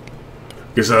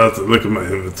 Guess I'll have to look at my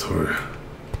inventory.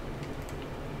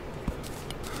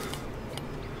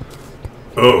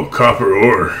 Oh, copper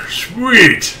ore.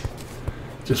 Sweet!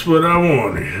 Just what I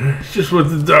wanted. Just what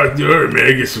the doctor ordered me.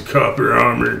 I get some copper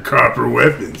armor and copper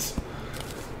weapons.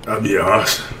 That'd be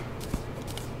awesome.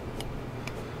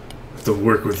 Have to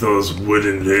work with those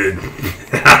wooden lead.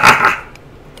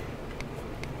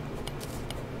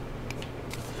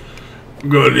 I'm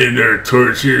gonna need another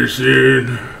torch here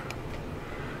soon.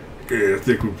 Yeah, I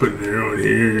think we're putting it on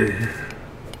here.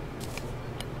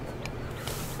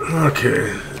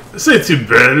 Okay. This ain't too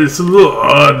bad. It's a little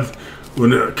odd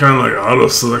when it kind of like auto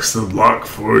selects the block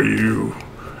for you,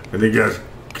 and they got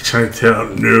trying to tell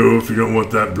no if you don't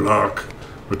want that block,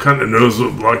 but kind of knows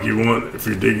what block you want if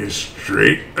you're digging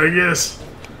straight, I guess.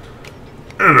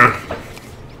 I don't know.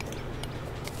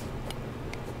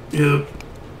 Yep.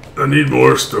 I need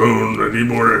more stone. I need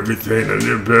more everything. I need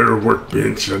a better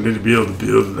workbench. I need to be able to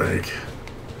build like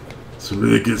some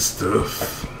really good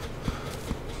stuff.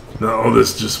 Not all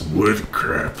this just wood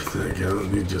crap. I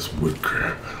don't need just wood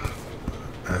crap.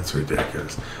 That's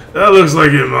ridiculous. That looks like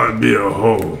it might be a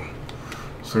hole.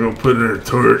 So I'm gonna put in a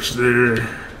torch there.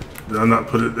 Did I not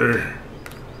put it there?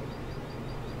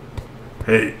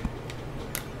 Hey,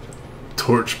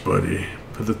 torch buddy.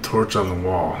 Put the torch on the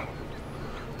wall.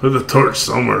 Put the torch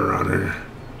somewhere around here.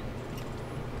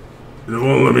 It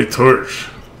won't let me torch.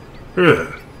 Look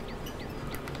at that.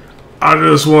 I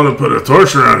just want to put a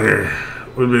torch around here.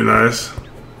 Would be nice.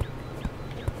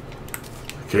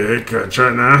 Okay, can I try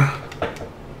it now?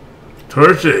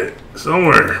 Torch it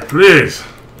somewhere, please.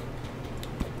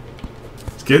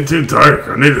 It's getting too dark.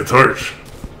 I need a torch.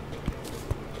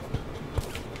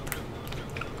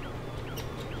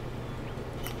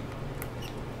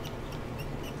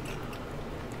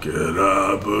 Could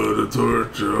I put a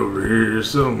torch over here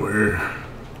somewhere?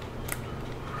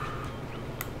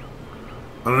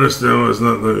 I don't understand why it's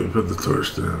not letting me put the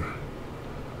torch down.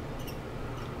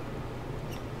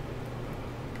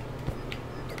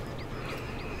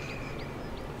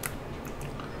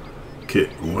 Okay,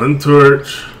 one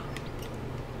torch.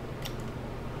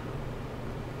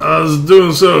 I was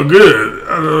doing so good.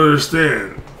 I don't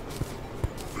understand.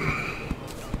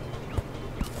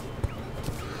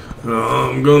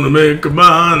 I'm gonna make a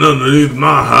mine underneath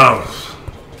my house.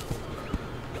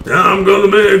 Yeah, I'm gonna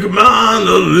make a mine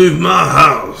underneath my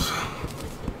house.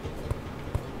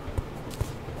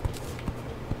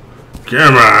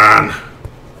 Come on.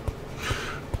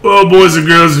 Well, boys and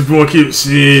girls, if you want to keep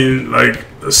seeing like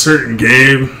a certain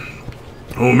game,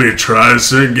 want me to try a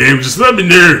certain game, just let me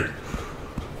know,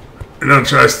 and I'll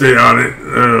try to stay on it.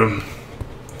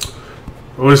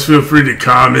 Always feel free to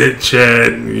comment,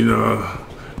 chat, you know,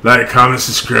 like, comment,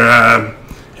 subscribe,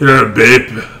 hit our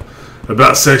babe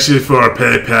about section for our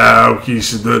PayPal. We can use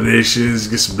some donations,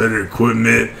 get some better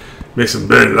equipment, make some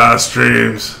better live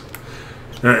streams.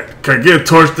 Alright, can I get a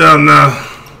torch down now?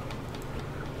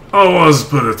 All I want is to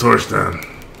put a torch down.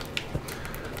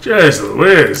 Jeez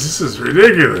Louise, this is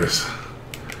ridiculous.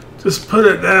 Just put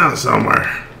it down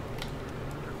somewhere.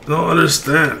 Don't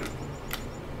understand.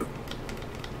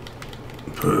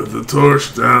 Put the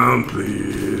torch down,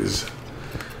 please.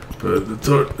 Put the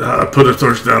torch. I put a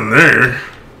torch down there,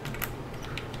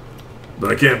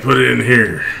 but I can't put it in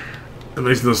here. That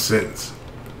makes no sense.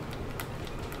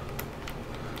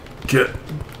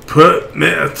 Put me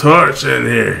a torch in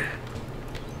here.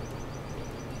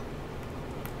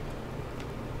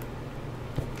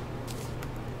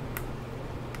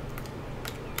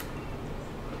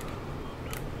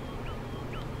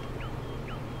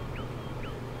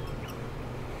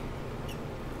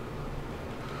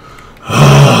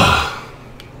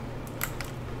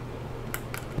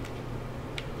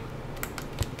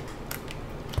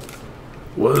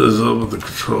 What is up with the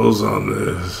controls on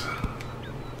this?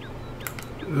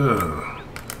 Yeah.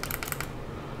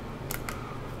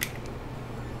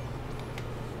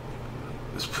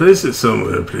 Let's place it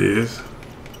somewhere, please.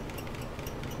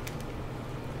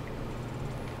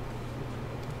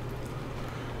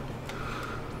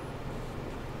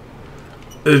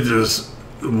 It just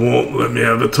won't let me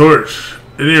have a torch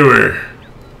anywhere.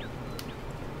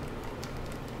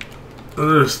 I don't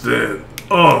understand.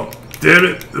 Oh, damn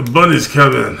it, the bunny's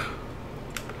coming.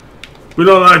 We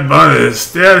don't like bunnies.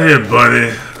 Stay out of here, bunny.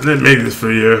 I didn't make this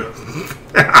for you.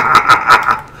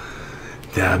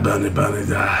 Die, bunny, bunny,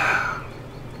 die.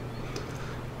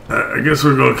 I guess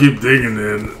we're gonna keep digging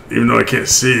then, even though I can't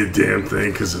see a damn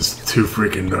thing because it's too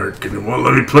freaking dark and it won't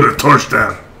let me put a torch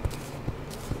down.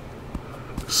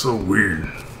 It's so weird.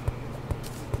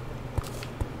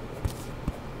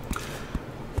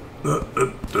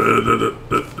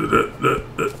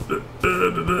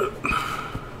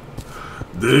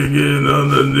 Digging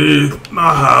underneath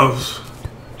my house.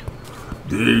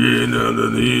 Digging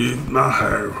underneath my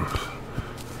house.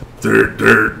 Dirt,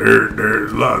 dirt, dirt,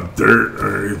 dirt. A lot of dirt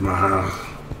underneath my house.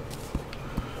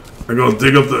 I'm gonna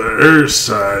dig up the earth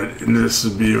side, and this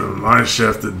would be a mine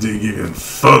shaft to dig even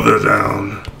further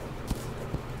down.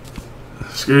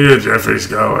 Screw you, Jeffries,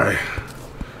 go away.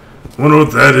 Wonder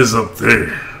what that is up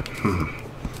there.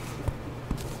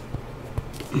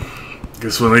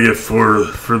 Guess when I get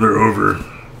further over,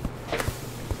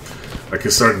 I can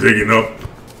start digging up.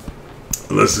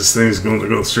 Unless this thing's going to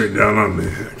go straight down on me.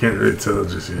 I can't really tell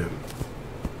just yet.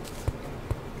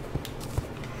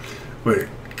 Wait,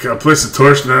 can I place a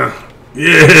torch now?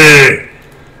 Yeah!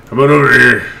 How about over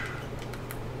here?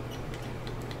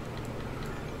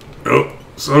 Oh,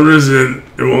 for some reason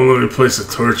it won't let me place a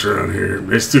torch around here.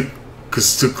 Maybe it's because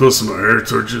it's too close to my air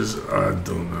torches. I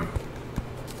don't know.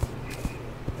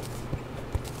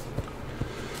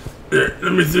 There,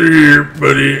 let me through here,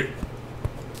 buddy.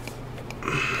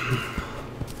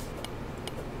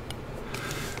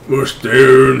 More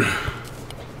stone.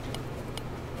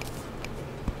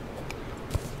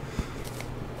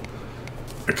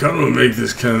 I kind of want to make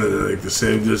this kind of like the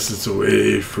same distance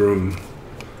away from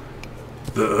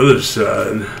the other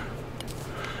side.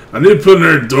 I need to put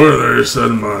another door on the other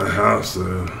side of my house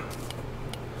though.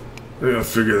 I gotta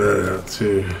figure that out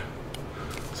too.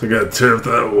 So I gotta tear up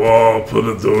that wall, put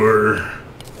a door.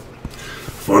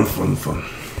 Fun, fun, fun.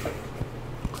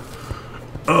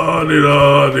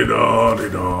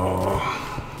 Oh-dee-da-dee-da-dee-da.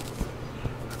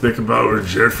 Think about where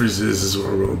Jeffries is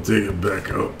where we're gonna dig it back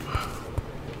up.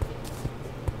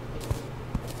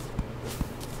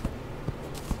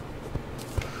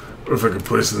 Or if I could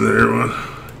place another one.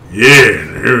 Yeah,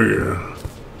 there we go.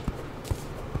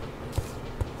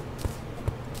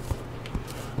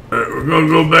 Alright, we're gonna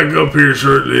go back up here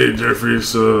shortly, Jeffrey,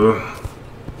 so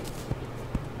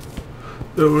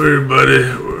don't worry, buddy.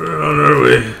 We're on our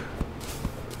way.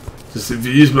 Just if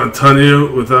you use my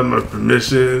tunnel without my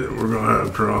permission, we're gonna have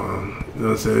a problem. You know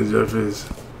what I'm saying, Jeffries?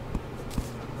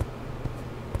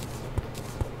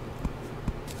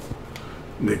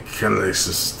 Nick kinda likes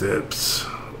the steps.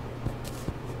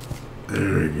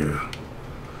 There we go.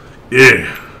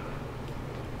 Yeah.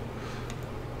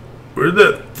 Where'd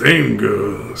that thing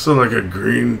go? It sounded like a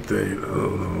green thing. I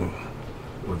don't know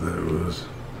what that was.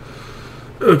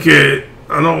 Okay,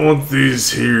 I don't want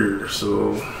these here,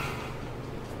 so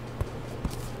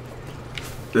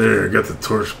there, I got the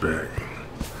torch back.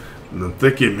 And I'm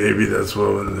thinking maybe that's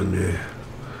what wanted me.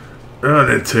 Oh, I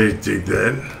didn't tell you to dig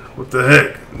that. What the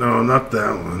heck? No, not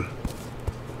that one.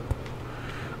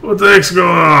 What the heck's going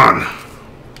on?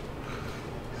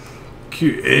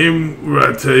 Cute aim where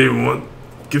I tell you what.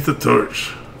 Get the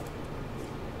torch.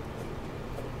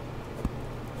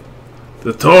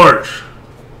 The torch.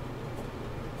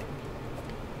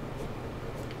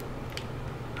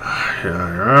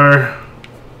 Yeah.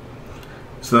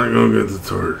 It's not gonna get the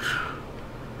torch.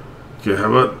 Okay, how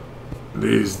about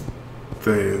these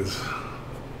things?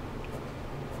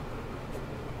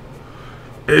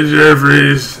 Hey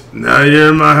Jeffries, now you're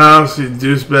in my house, you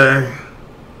douchebag.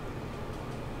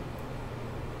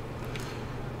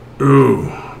 Ooh,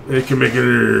 it can make it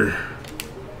here.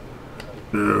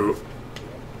 No.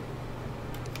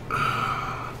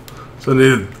 So I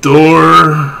need a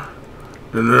door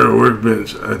and another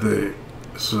workbench, I think.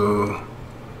 So,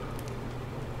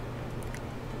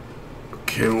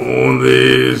 okay, one of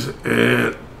these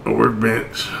and a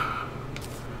workbench.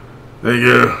 There you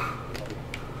go.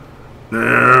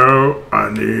 Now I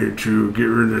need to get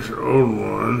rid of this old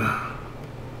one.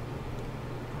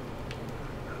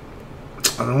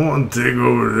 I don't want to dig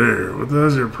over there. What the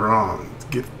hell's your problem?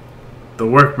 Get the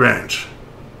workbench.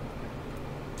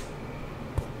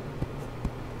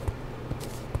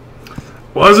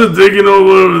 Why is it digging all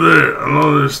over there? I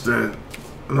don't understand.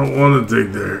 I don't want to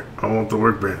dig there. I want the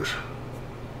workbench.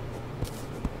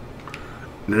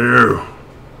 No.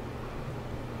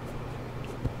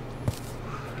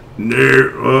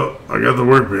 No. Well, I got the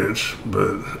workbench,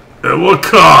 but at what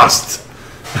cost?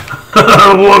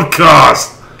 At what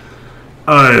cost?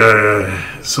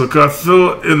 Aye. So can I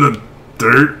fill it in the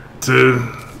dirt too?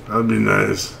 That'd be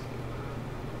nice.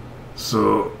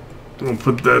 So we'll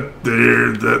put that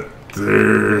there, that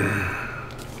there.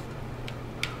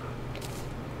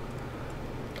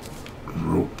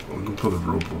 Rope. I'm gonna put a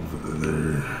rope over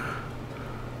there.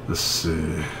 Let's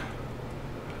see.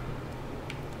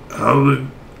 How did?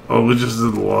 Oh, we just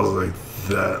did the walls like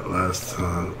that last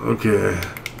time. Okay.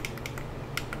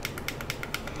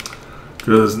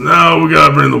 Because now we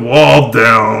gotta bring the wall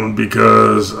down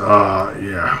because,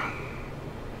 yeah.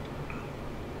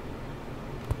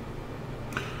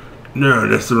 No,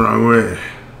 that's the wrong way.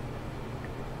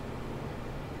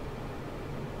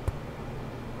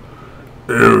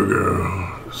 There we go.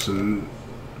 So,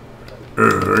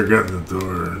 I got the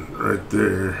door right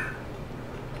there.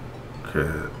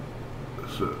 Okay.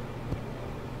 So,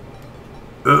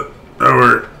 that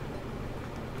worked.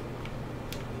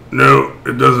 No,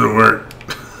 it doesn't work.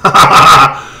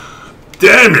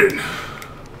 Damn it.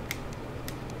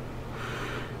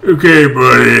 Okay,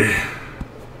 buddy.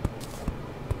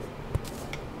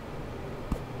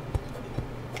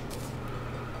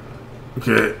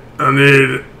 Okay, I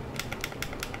need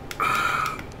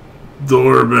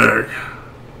door back.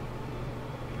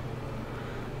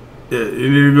 Yeah, you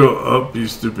need to go up, you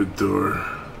stupid door.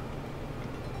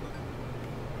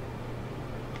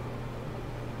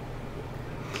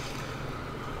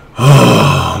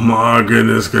 Oh my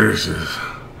goodness gracious.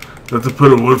 Do I have to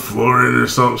put a wood floor in or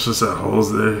something since that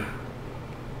hole's there?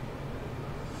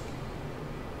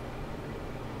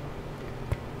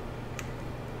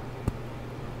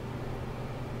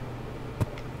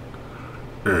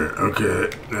 There,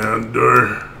 okay, now the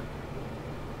door.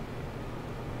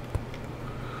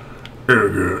 There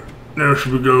we go. Now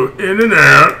should we go in and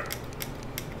out?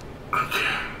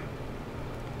 Okay.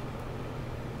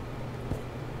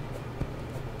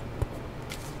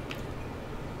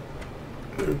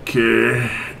 Okay,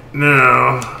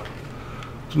 now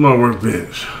it's my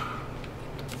workbench.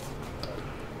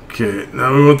 Okay,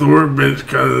 now we want the workbench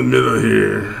kind of in the middle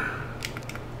here.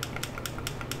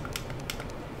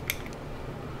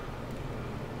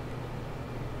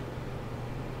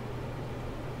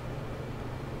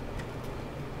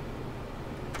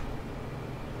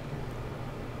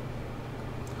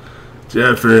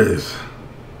 Jeffries.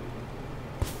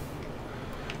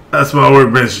 That's my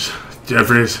workbench,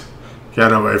 Jeffries.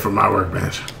 Got away from my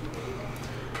workbench.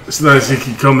 It's nice he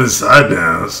can come inside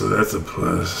now, so that's a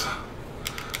plus.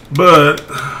 But,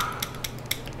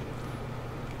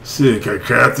 see, can I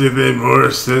craft anything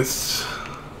more since?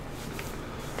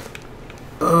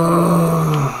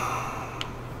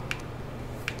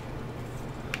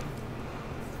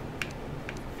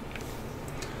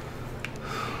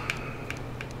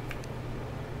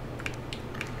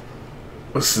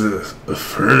 What's this? A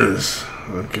furnace.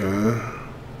 Okay.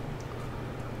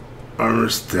 Armor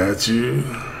statue.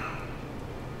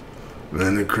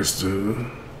 Mana crystal.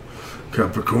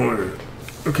 Capricorn.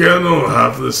 Okay, I know what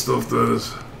half of this stuff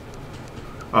does.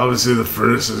 Obviously the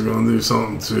furnace is gonna do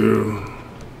something too.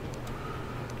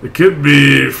 It could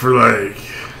be for like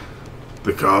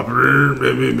the copper,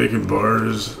 maybe making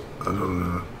bars. I don't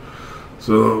know.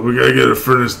 So we gotta get a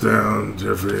furnace down,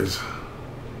 Jeffries.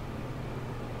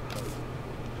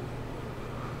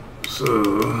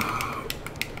 So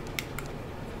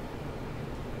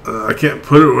I can't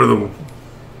put it where the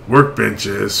workbench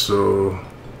is, so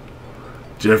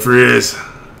Jeffries,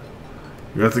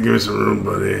 you have to give me some room,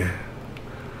 buddy.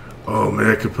 Oh man,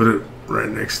 I could put it right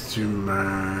next to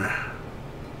my...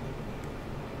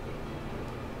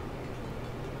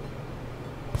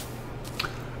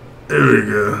 There we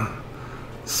go.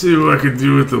 Let's see what I could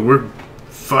do with the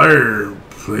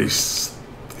fireplace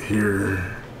here.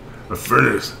 A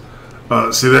furnace.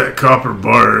 See that copper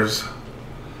bars?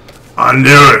 I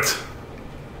knew it!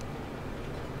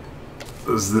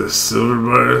 Is this silver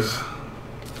bars?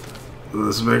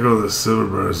 Let's make all the silver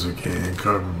bars we can.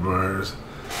 Copper bars.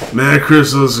 Mana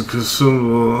crystals are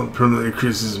consumable. Permanently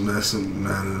increases mass and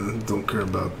mana. Don't care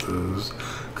about those.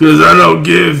 Because I don't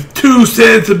give 2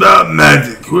 cents about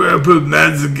magic. Whoever put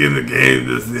magic in the game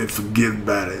doesn't forget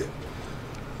about it.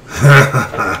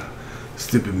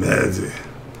 Stupid magic.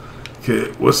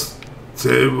 Okay, what's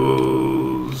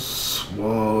tables,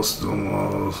 walls, stone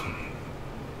walls,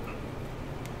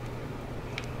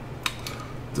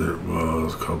 dirt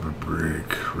walls, copper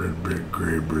brick, red brick,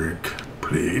 gray brick,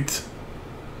 plate,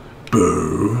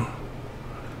 bow,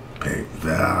 paint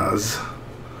vase,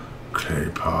 clay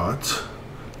pot,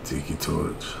 tiki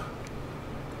torch,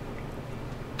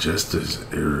 jester's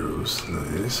arrows,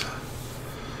 nice,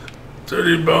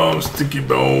 dirty bomb, sticky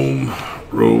bomb,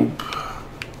 rope.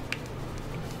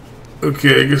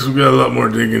 Okay, I guess we got a lot more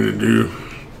digging to do.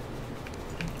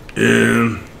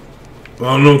 And well,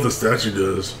 I don't know what the statue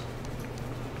does.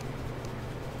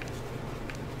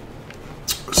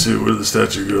 Let's see, where did the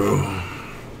statue go?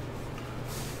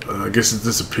 I guess it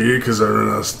disappeared because I ran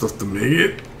out of stuff to make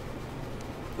it.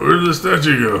 Where did the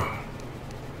statue go?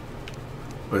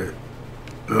 Wait.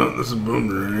 No, that's a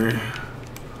boomerang.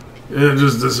 Yeah, it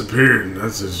just disappeared.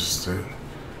 That's interesting.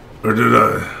 Or did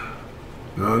I?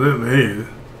 No, I didn't make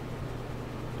it.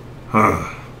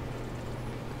 Huh.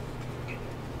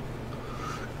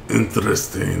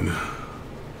 Interesting.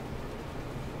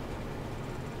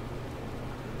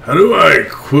 How do I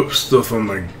equip stuff on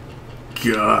my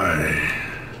guy?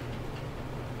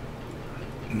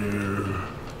 No.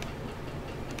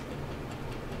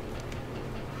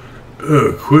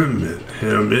 Oh, equipment.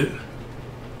 Helmet.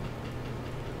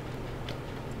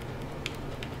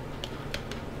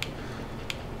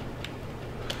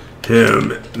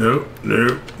 Helmet. Nope,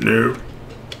 nope, nope.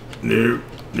 Nope,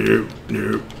 nope,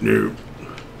 nope, nope.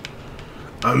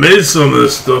 I made some of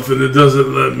this stuff and it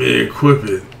doesn't let me equip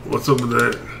it. What's up with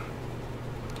that?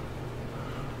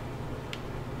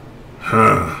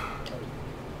 Huh.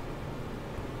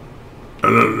 I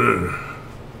don't know.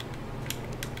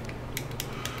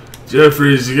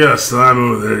 Jeffries, you got a slime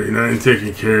over there. You're not even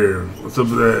taking care of. What's up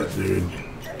with that, dude?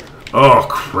 Oh,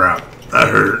 crap. That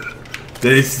hurt.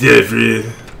 Thanks, Jeffries.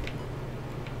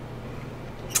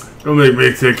 Don't make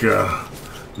me take a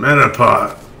mana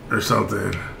pot or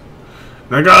something.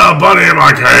 And I got a bunny in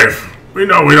my cave. We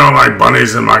know we don't like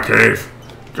bunnies in my cave.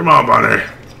 Come on, bunny.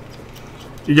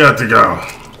 You got to go.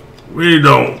 We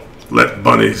don't let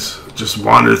bunnies just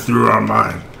wander through our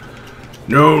mind.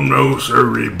 No,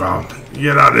 sirree, Bob.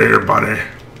 Get out of here, buddy.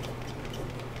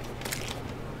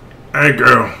 Hey,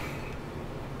 girl.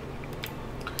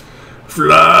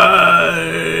 Fly.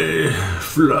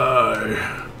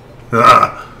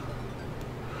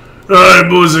 Alright,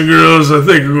 boys and girls, I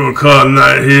think we're going to call it a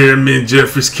night here. Me and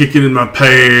Jeffrey's kicking in my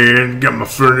pan. Got my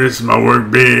furnace, my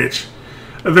workbench.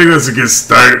 I think that's a good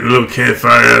start. A little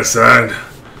campfire outside.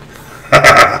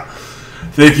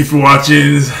 Thank you for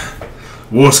watching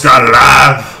War Scott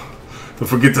Live. Don't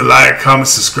forget to like, comment,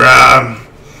 subscribe.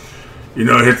 You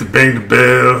know, hit the bang the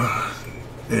bell.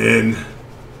 And,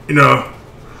 you know,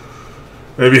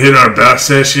 maybe hit our back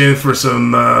session for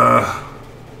some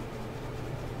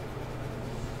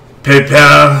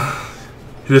PayPal.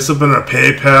 Hit us up on our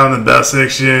PayPal in the back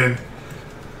section.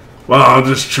 Wow, I'm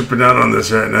just tripping out on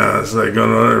this right now. It's like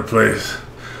going to another place.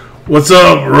 What's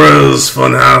up, Royals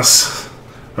Funhouse?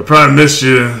 I probably missed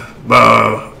you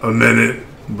by a minute,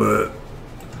 but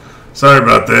sorry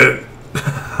about that.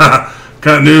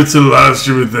 Kind of new to the live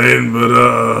streaming thing, but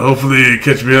hopefully you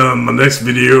catch me on my next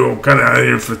video. I'm kind of out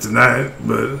here for tonight,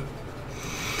 but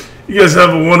you guys have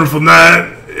a wonderful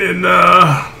night, and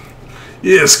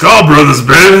yeah, Skull Brothers,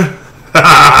 baby.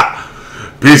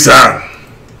 Peace out.